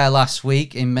 You were there last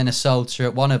week in Minnesota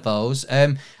at one of those.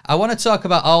 I want to talk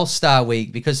about All-Star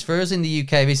Week because for us in the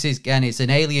UK, this is, again, it's an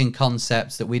alien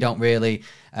concept that we don't really...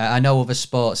 I know other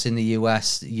sports in the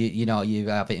US, you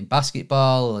have it in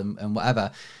basketball and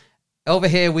whatever. Over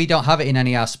here, we don't have it in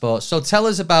any of our sports. So tell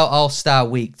us about All-Star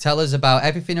Week. Tell us about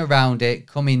everything around it,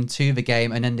 coming to the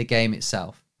game and then the game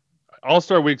itself.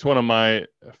 All-Star Week's one of my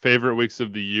favorite weeks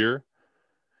of the year.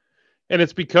 And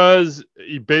it's because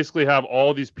you basically have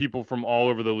all these people from all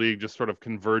over the league just sort of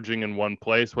converging in one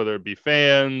place, whether it be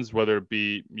fans, whether it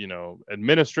be,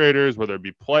 administrators, whether it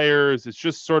be players. It's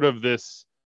just sort of this,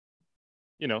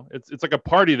 it's like a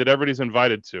party that everybody's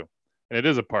invited to. And it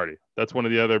is a party. That's one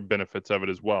of the other benefits of it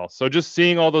as well. So just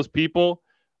seeing all those people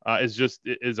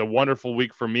is a wonderful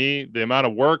week for me. The amount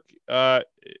of work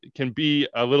can be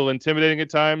a little intimidating at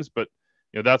times, but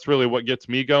that's really what gets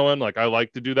me going. Like I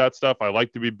like to do that stuff. I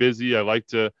like to be busy. I like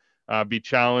to be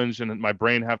challenged and my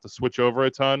brain have to switch over a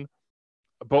ton.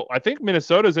 But I think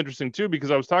Minnesota is interesting too,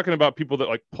 because I was talking about people that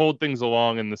like pulled things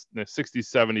along in the 60s,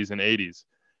 70s, and 80s.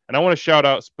 And I want to shout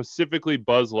out specifically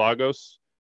Buzz Lagos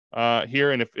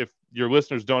here. And if your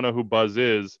listeners don't know who Buzz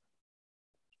is,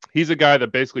 he's a guy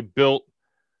that basically built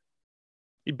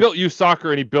youth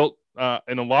soccer, and he built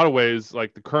in a lot of ways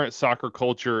like the current soccer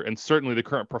culture and certainly the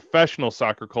current professional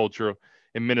soccer culture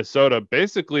in Minnesota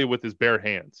basically with his bare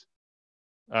hands.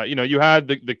 You had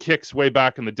the kicks way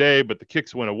back in the day, but the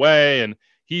kicks went away, and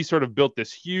he sort of built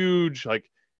this huge like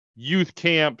youth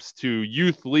camps to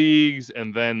youth leagues,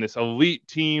 and then this elite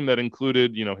team that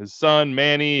included his son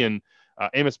Manny and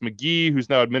Amos McGee, who's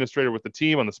now administrator with the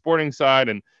team on the sporting side,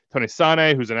 and Tony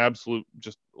Sane, who's an absolute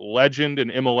just legend in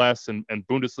MLS and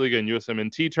Bundesliga and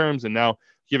USMNT terms, and now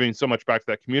giving so much back to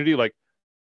that community.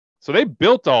 So they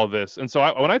built all this. And so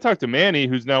when I talked to Manny,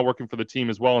 who's now working for the team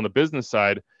as well on the business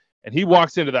side, and he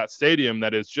walks into that stadium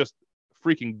that is just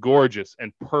freaking gorgeous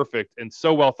and perfect and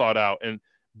so well thought out and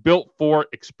built for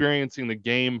experiencing the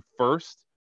game first.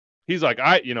 He's like,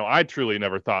 I truly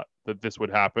never thought that this would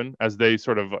happen, as they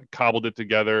sort of cobbled it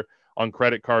together on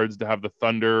credit cards to have the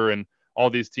Thunder and all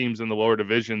these teams in the lower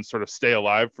divisions sort of stay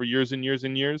alive for years and years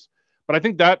and years. But I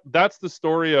think that's the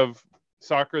story of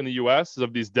soccer in the U.S., is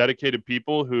of these dedicated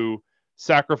people who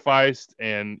sacrificed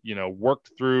and,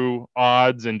 worked through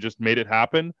odds and just made it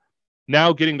happen,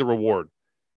 now getting the reward.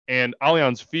 And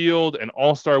Allianz Field and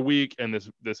All-Star Week and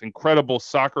this incredible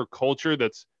soccer culture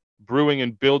that's brewing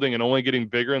and building and only getting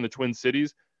bigger in the Twin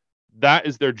Cities, that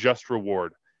is their just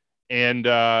reward. And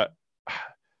I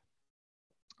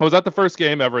was at the first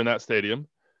game ever in that stadium,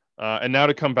 and now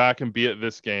to come back and be at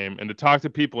this game and to talk to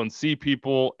people and see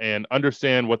people and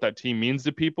understand what that team means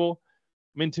to people.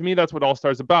 I mean, to me, that's what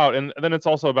All-Star is about. And then it's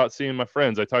also about seeing my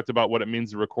friends. I talked about what it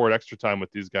means to record extra time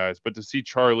with these guys, but to see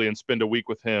Charlie and spend a week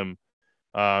with him,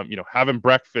 having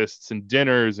breakfasts and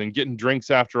dinners and getting drinks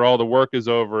after all the work is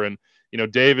over. And,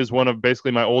 Dave is one of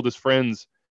basically my oldest friends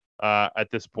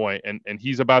at this point, and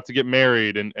he's about to get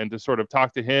married, and to sort of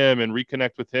talk to him and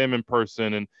reconnect with him in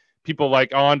person, and people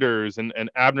like Anders and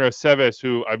Abner Aceves,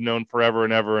 who I've known forever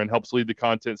and ever and helps lead the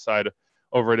content side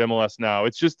over at MLS now.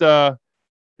 It's just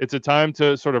it's a time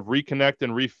to sort of reconnect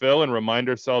and refill and remind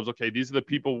ourselves, okay, these are the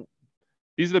people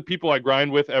I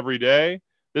grind with every day.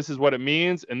 This is what it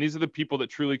means, and these are the people that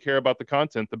truly care about the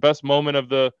content. The best moment of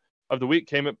the week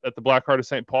came at the Black Heart of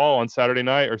St. Paul on Saturday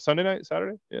night, or Sunday night,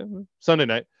 Sunday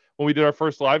night, when we did our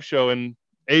first live show in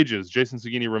ages. Jason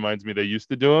Segini reminds me they used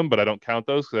to do them, but I don't count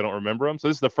those because I don't remember them. So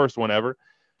this is the first one ever.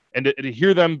 And to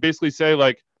hear them basically say,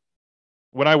 like,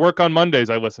 when I work on Mondays,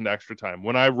 I listen to Extra Time.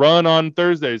 When I run on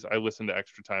Thursdays, I listen to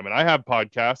Extra Time. And I have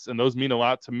podcasts, and those mean a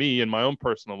lot to me in my own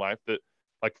personal life that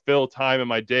like fill time in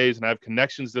my days, and I have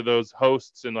connections to those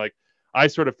hosts. And like, I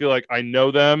sort of feel like I know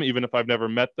them, even if I've never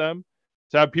met them.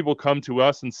 To have people come to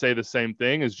us and say the same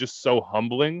thing is just so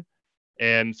humbling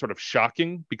and sort of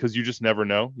shocking, because you just never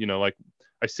know. Like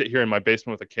I sit here in my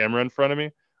basement with a camera in front of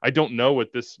me. I don't know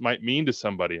what this might mean to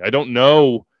somebody. I don't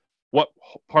know what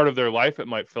part of their life it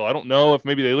might fill. I don't know if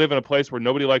maybe they live in a place where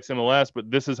nobody likes MLS,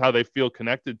 but this is how they feel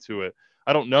connected to it.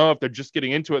 I don't know if they're just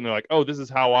getting into it and they're like, oh, this is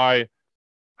how I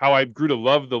grew to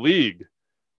love the league.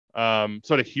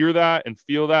 So to hear that and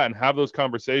feel that and have those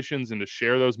conversations and to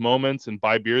share those moments and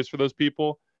buy beers for those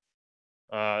people,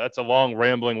 that's a long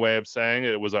rambling way of saying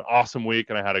it. It was an awesome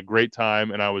week and I had a great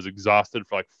time and I was exhausted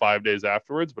for like 5 days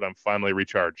afterwards, but I'm finally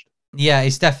recharged. Yeah,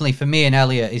 it's definitely, for me and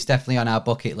Elliot, it's definitely on our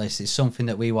bucket list. It's something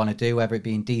that we want to do, whether it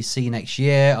be in DC next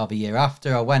year or the year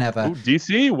after or whenever. Ooh,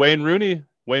 DC, Wayne Rooney,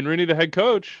 the head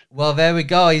coach. Well, there we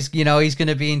go. He's going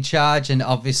to be in charge, and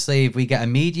obviously, if we get a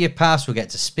media pass, we'll get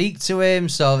to speak to him.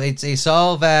 So it's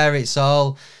all there. It's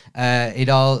all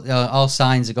all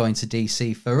signs are going to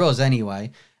DC for us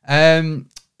anyway.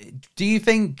 Do you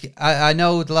think, I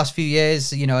know the last few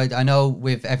years, I know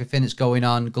with everything that's going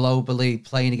on globally,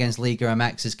 playing against Liga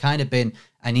MX has kind of been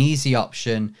an easy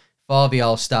option for the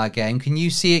All-Star game. Can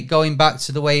you see it going back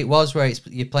to the way it was, where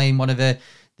you're playing one of the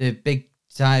big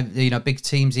time, big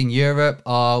teams in Europe,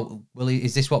 or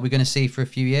is this what we're going to see for a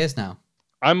few years now?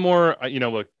 I'm more,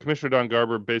 look, Commissioner Don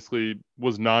Garber basically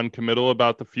was non-committal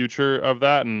about the future of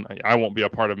that, and I won't be a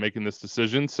part of making this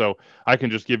decision, so I can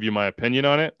just give you my opinion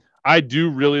on it. I do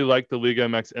really like the Liga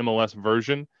MX MLS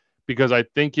version because I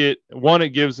think it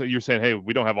gives, you're saying, hey,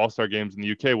 we don't have all-star games in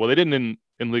the UK. Well, they didn't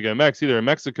in Liga MX either in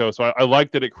Mexico, so I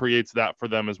like that it creates that for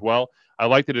them as well. I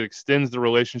like that it extends the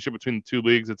relationship between the two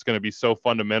leagues. It's going to be so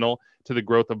fundamental to the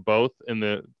growth of both in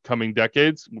the coming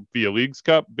decades via Leagues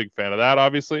Cup. Big fan of that,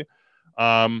 obviously.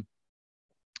 But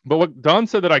what Don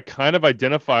said that I kind of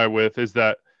identify with is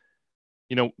that,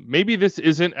 maybe this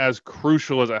isn't as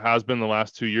crucial as it has been the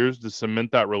last 2 years to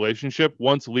cement that relationship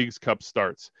once Leagues Cup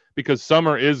starts, because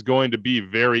summer is going to be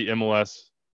very MLS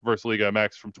versus Liga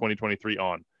MX from 2023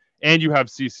 on. And you have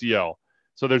CCL.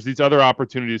 So there's these other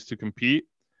opportunities to compete.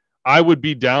 I would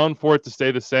be down for it to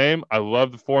stay the same. I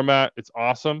love the format. It's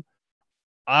awesome.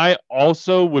 I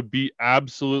also would be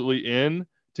absolutely in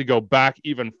to go back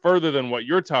even further than what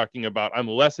you're talking about. I'm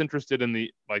less interested in the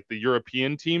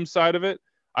European team side of it.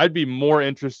 I'd be more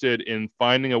interested in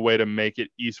finding a way to make it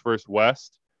East versus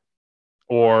West,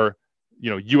 or,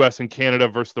 US and Canada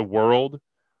versus the world,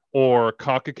 or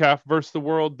CONCACAF versus the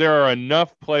world. There are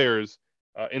enough players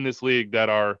in this league that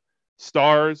are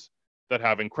stars, that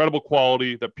have incredible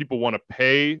quality, that people want to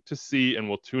pay to see and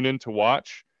will tune in to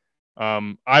watch.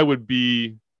 I would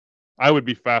be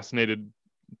fascinated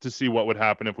to see what would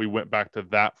happen if we went back to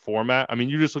that format. I mean,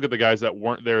 you just look at the guys that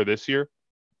weren't there this year.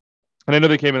 And I know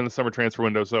they came in the summer transfer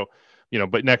window, so,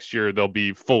 but next year they'll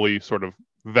be fully sort of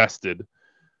vested.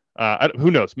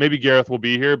 Who knows? Maybe Gareth will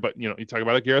be here, but, you talk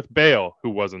about Gareth Bale, who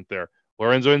wasn't there,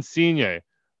 Lorenzo Insigne,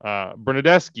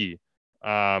 Bernadeschi,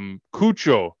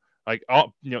 Cucho,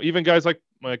 even guys like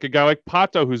a guy like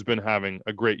Pato, who's been having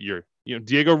a great year.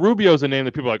 Diego Rubio's a name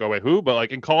that people are like, oh, wait, who?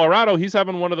 But in Colorado, he's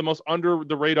having one of the most under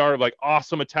the radar,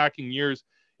 awesome attacking years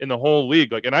in the whole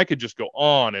league. And I could just go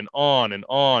on and on and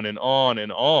on and on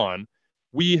and on.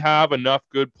 We have enough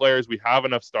good players. We have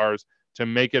enough stars to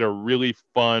make it a really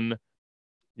fun,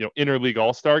 interleague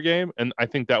all-star game. And I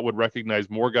think that would recognize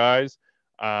more guys.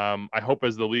 I hope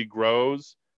as the league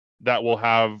grows, that will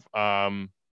have,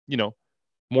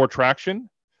 more traction.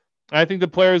 I think the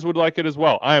players would like it as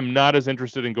well. I am not as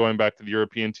interested in going back to the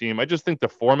European team. I just think the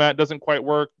format doesn't quite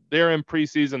work. They're in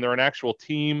preseason. They're an actual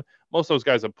team. Most of those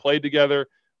guys have played together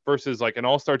versus an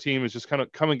all-star team is just kind of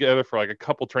coming together for a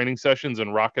couple training sessions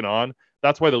and rocking on.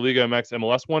 That's why the Liga MX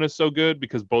MLS one is so good,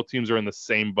 because both teams are in the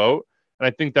same boat. And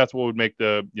I think that's what would make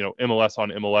the, MLS on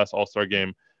MLS all-star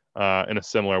game in a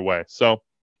similar way. So,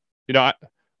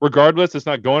 regardless, it's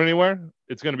not going anywhere.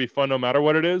 It's going to be fun no matter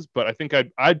what it is. But I think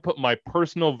I'd put my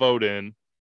personal vote in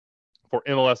for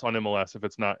MLS on MLS if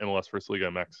it's not MLS versus Liga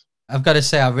MX. I've got to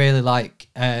say, I really like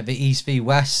the East v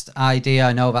West idea.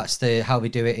 I know that's how we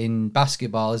do it in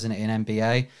basketball, isn't it, in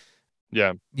NBA?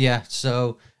 Yeah. Yeah.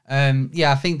 So,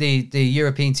 I think the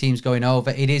European teams going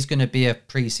over, it is going to be a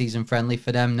preseason friendly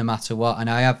for them no matter what. And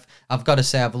I've got to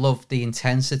say, I've loved the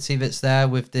intensity that's there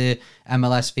with the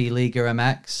MLS v Liga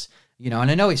MX.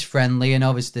 And I know it's friendly and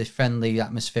obviously friendly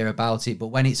atmosphere about it, but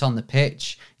when it's on the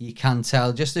pitch, you can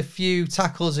tell just a few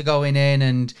tackles are going in,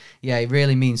 and it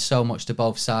really means so much to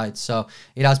both sides. So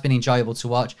it has been enjoyable to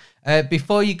watch.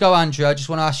 Before you go, Andrew, I just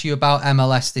want to ask you about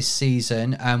MLS this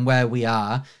season and where we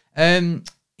are.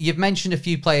 You've mentioned a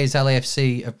few players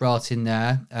LAFC have brought in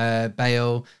there,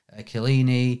 Bale,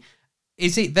 Chiellini.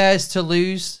 Is it theirs to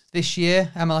lose this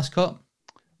year, MLS Cup?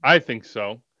 I think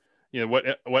so. What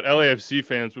LAFC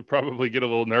fans would probably get a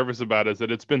little nervous about is that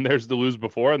it's been theirs to lose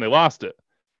before and they lost it.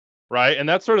 right? And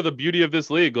that's sort of the beauty of this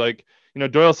league. Like,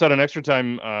 Doyle said on Extra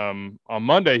Time on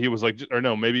Monday, he was like, or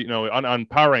no, maybe on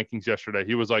Power Rankings yesterday,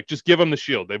 he was like, just give them the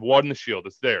Shield. They've won the Shield.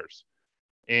 It's theirs.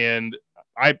 And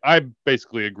I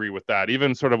basically agree with that.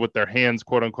 Even sort of with their hands,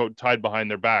 quote unquote, tied behind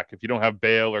their back. If you don't have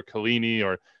Bale or Kalini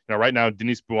or right now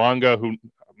Denis Bouanga, who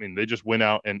they just went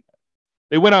out and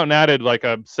added like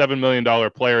a $7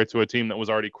 million player to a team that was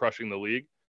already crushing the league.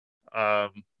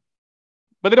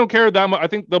 But they don't care that much. I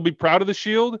think they'll be proud of the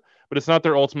Shield, but it's not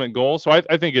their ultimate goal. So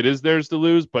I think it is theirs to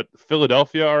lose. But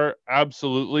Philadelphia are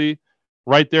absolutely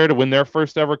right there to win their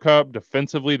first ever cup.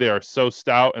 Defensively, they are so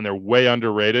stout and they're way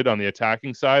underrated on the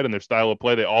attacking side and their style of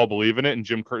play. They all believe in it, and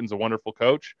Jim Curtin's a wonderful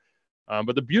coach.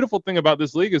 But the beautiful thing about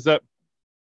this league is that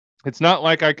it's not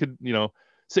like I could,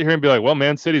 sit here and be like, well,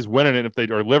 Man City's winning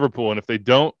it or Liverpool, and if they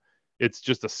don't, it's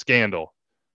just a scandal.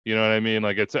 You know what I mean?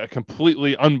 Like, it's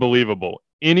completely unbelievable.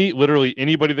 Literally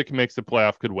anybody that makes the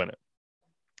playoff could win it.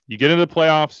 You get into the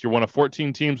playoffs, you're one of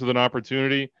 14 teams with an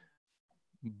opportunity.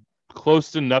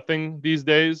 Close to nothing these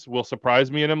days will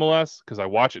surprise me in MLS because I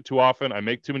watch it too often. I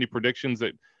make too many predictions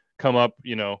that come up,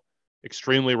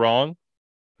 extremely wrong.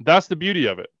 That's the beauty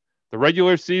of it. The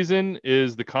regular season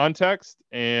is the context,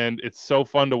 and it's so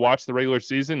fun to watch the regular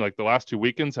season. Like, the last 2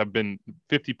 weekends have been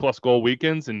 50-plus goal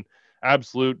weekends and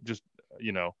absolute just,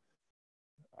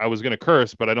 I was going to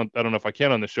curse, but I don't know if I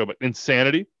can on this show, but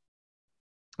insanity.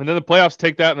 And then the playoffs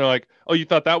take that and they're like, oh, you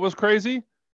thought that was crazy?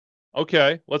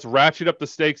 Okay, let's ratchet up the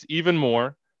stakes even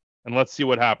more and let's see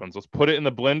what happens. Let's put it in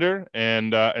the blender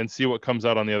and see what comes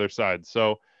out on the other side.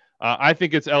 So I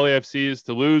think it's LAFC's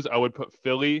to lose. I would put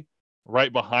Philly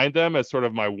right behind them as sort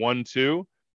of my 1-2.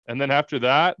 And then after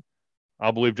that,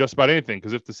 I'll believe just about anything,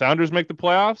 because if the Sounders make the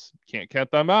playoffs, can't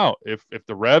count them out. If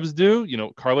the Revs do,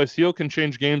 Carles Gil can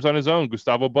change games on his own.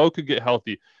 Gustavo Bo could get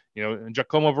healthy, and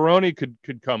Giacomo Veroni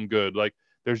could come good. Like,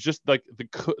 there's just like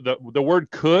the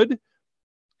word could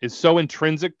is so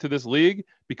intrinsic to this league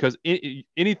because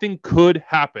anything could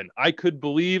happen. I could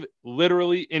believe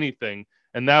literally anything,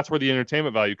 and that's where the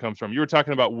entertainment value comes from. You were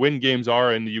talking about when games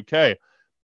are in the UK.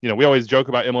 We always joke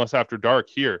about MLS After Dark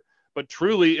here, but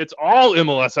truly it's all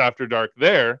MLS After Dark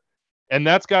there. And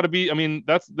that's got to be,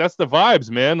 that's the vibes,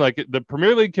 man. Like, the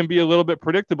Premier League can be a little bit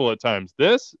predictable at times.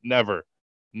 This, never,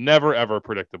 ever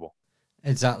predictable.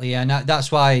 Exactly, and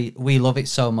that's why we love it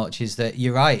so much, is that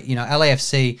you're right.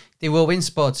 LAFC, they will win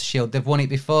Sports Shield. They've won it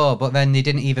before, but then they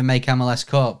didn't even make MLS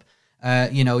Cup.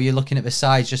 You're looking at the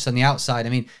sides just on the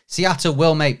outside. Seattle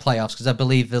will make playoffs because I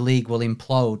believe the league will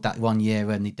implode that one year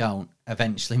when they don't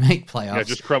eventually make playoffs. Yeah,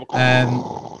 just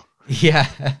crumble. Yeah,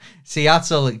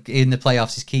 Seattle in the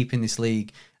playoffs is keeping this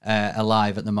league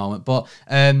alive at the moment. But,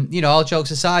 all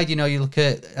jokes aside, you look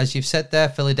at, as you've said there,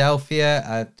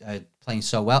 Philadelphia playing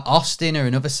so well. Austin are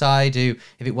another side who,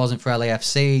 if it wasn't for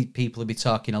LAFC, people would be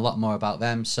talking a lot more about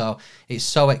them. So it's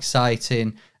so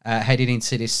exciting heading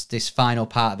into this final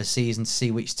part of the season to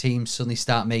see which teams suddenly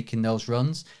start making those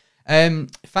runs.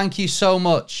 Thank you so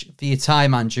much for your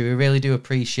time, Andrew. We really do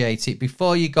appreciate it.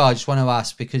 Before you go, I just want to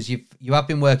ask, because you have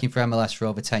been working for MLS for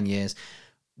over 10 years,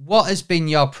 what has been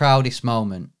your proudest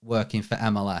moment working for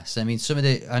MLS?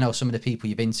 I know some of the people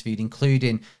you've interviewed,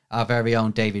 including our very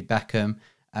own David Beckham.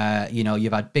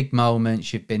 You've had big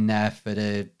moments. You've been there for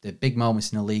the big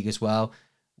moments in the league as well.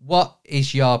 What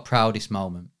is your proudest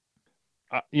moment?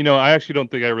 I actually don't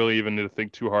think I really even need to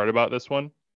think too hard about this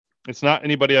one. It's not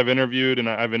anybody I've interviewed, and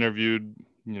I've interviewed,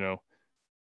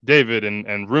 David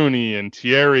and Rooney and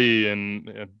Thierry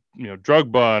and,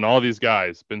 Drogba and all these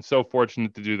guys. Been so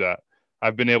fortunate to do that.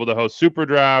 I've been able to host super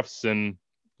drafts and,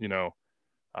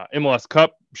 MLS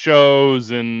Cup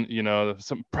shows and,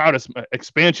 some proudest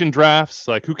expansion drafts.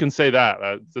 Like, who can say that?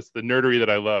 It's just the nerdery that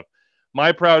I love.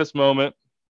 My proudest moment,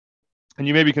 and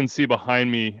you maybe can see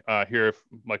behind me here,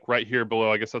 right here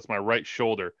below, I guess that's my right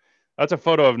shoulder. That's a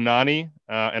photo of Nani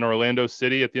in Orlando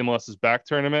City at the MLS's back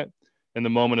tournament in the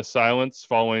moment of silence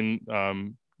following,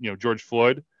 George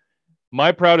Floyd.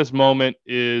 My proudest moment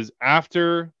is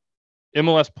after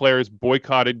MLS players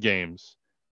boycotted games.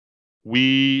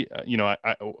 We,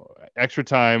 Extra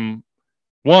Time,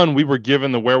 one, we were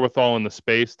given the wherewithal and the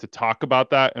space to talk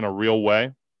about that in a real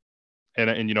way.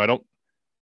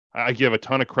 I give a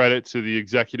ton of credit to the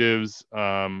executives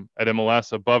at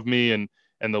MLS above me and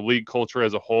the league culture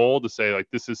as a whole to say, like,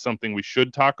 this is something we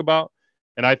should talk about.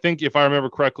 And I think, if I remember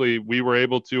correctly, we were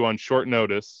able to, on short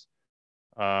notice,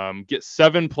 get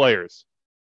 7 players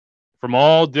from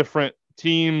all different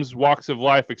teams, walks of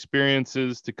life,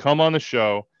 experiences to come on the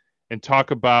show and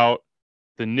talk about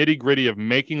the nitty-gritty of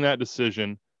making that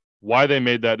decision, why they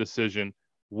made that decision,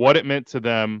 what it meant to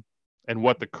them, and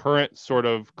what the current sort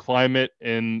of climate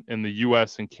in the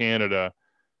U.S. and Canada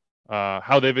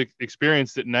how they've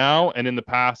experienced it now and in the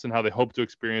past, and how they hope to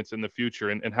experience it in the future,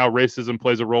 and how racism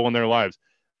plays a role in their lives.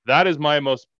 That is my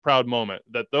most proud moment,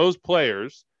 that those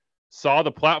players saw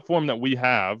the platform that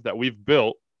we've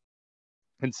built,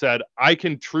 and said, I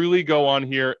can truly go on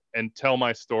here and tell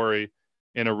my story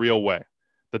in a real way.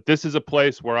 That this is a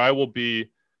place where I will be,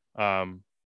 that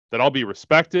I'll be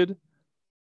respected,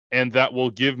 and that will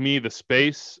give me the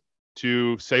space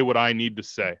to say what I need to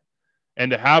say. And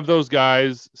to have those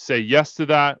guys say yes to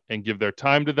that and give their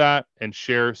time to that and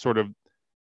share sort of,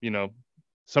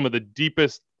 some of the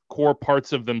deepest core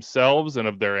parts of themselves and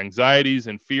of their anxieties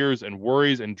and fears and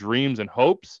worries and dreams and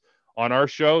hopes on our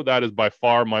show, that is by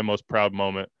far my most proud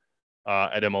moment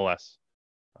at MLS.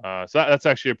 So that's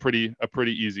actually a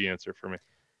pretty easy answer for me.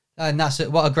 And that's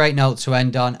it. What a great note to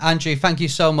end on. Andrew, thank you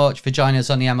so much for joining us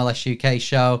on the MLS UK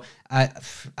show. I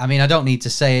mean, I don't need to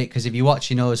say it because if you're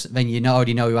watching us, then you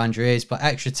already know who Andrew is. But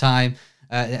Extra Time,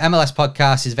 the MLS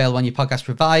podcast is available on your podcast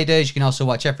providers. You can also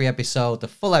watch every episode, the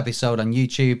full episode, on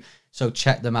YouTube. So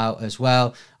check them out as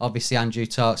well. Obviously, Andrew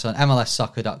talks on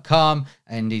MLSsoccer.com,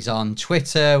 and he's on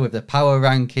Twitter with the power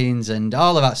rankings and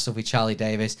all of that stuff with Charlie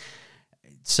Davis.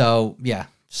 So, yeah.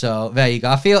 So there you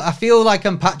go. I feel like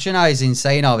I'm patronising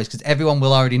saying all this because everyone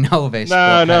will already know this.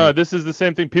 No, this is the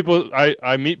same thing. People,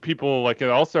 I meet people like at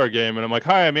an All-Star game, and I'm like,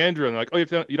 "Hi, I'm Andrew," and they're like, "Oh, you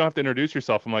don't have to introduce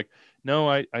yourself." I'm like, "No,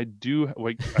 I do.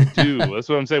 Like, I do." That's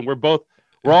what I'm saying. We're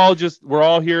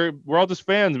all here. We're all just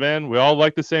fans, man. We all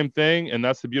like the same thing, and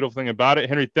that's the beautiful thing about it.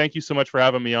 Henry, thank you so much for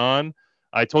having me on.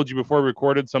 I told you before we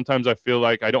recorded, sometimes I feel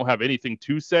like I don't have anything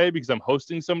to say because I'm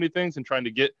hosting so many things and trying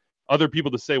to get other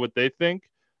people to say what they think.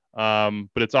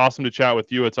 But it's awesome to chat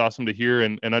with you. It's awesome to hear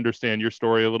and understand your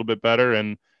story a little bit better,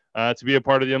 and to be a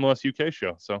part of the MLS UK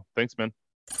show. So thanks, man.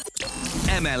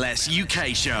 MLS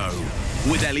UK show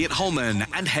with Elliot Holman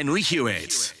and Henry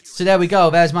Hewitt. So there we go.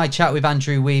 There's my chat with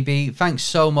Andrew Wiebe. Thanks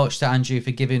so much to Andrew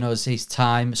for giving us his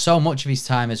time, so much of his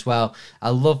time as well. I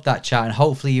loved that chat, and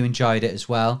hopefully you enjoyed it as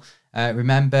well.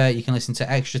 Remember, you can listen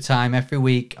to Extra Time every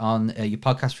week on your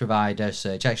podcast provider.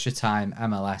 Search Extra Time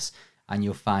MLS, and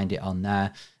you'll find it on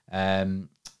there.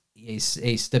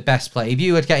 It's the best play. If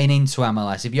you are getting into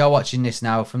MLS, if you're watching this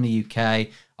now from the UK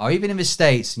or even in the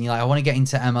States and you're like, I want to get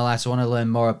into MLS, I want to learn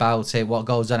more about it, what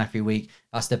goes on every week,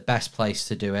 that's the best place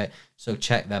to do it. So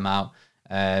check them out.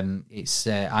 It's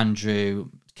Andrew,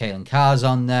 Caitlin Carr's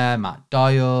on there, Matt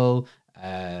Doyle,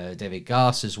 David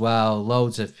Goss as well.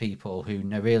 Loads of people who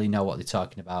really know what they're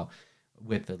talking about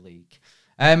with the league.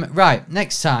 Right,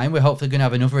 next time we're hopefully going to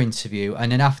have another interview,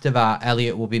 and then after that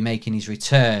Elliot will be making his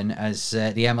return as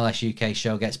the MLS UK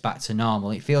show gets back to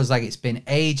normal. It feels like it's been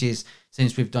ages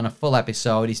since we've done a full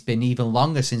episode. It's been even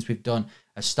longer since we've done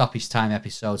a stoppage time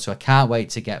episode, so I can't wait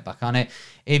to get back on it.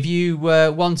 If you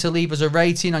want to leave us a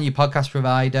rating on your podcast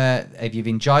provider, if you've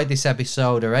enjoyed this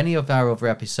episode or any of our other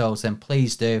episodes, then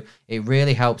please do. It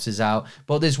really helps us out.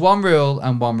 But there's one rule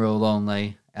and one rule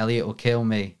only. Elliot will kill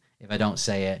me if I don't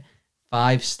say it.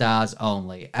 5 stars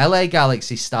only. LA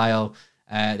Galaxy style.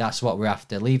 That's what we're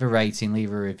after. Leave a rating,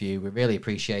 leave a review. We really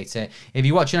appreciate it. If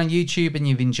you're watching on YouTube and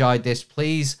you've enjoyed this,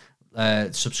 please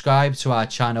subscribe to our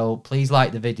channel. Please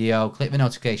like the video. Click the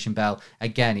notification bell.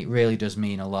 Again, it really does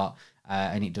mean a lot,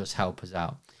 and it does help us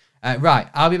out. Right,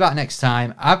 I'll be back next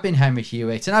time. I've been Henry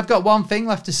Hewitt, and I've got one thing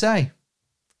left to say.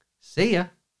 See ya.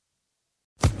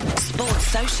 Sports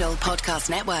Social Podcast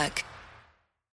Network.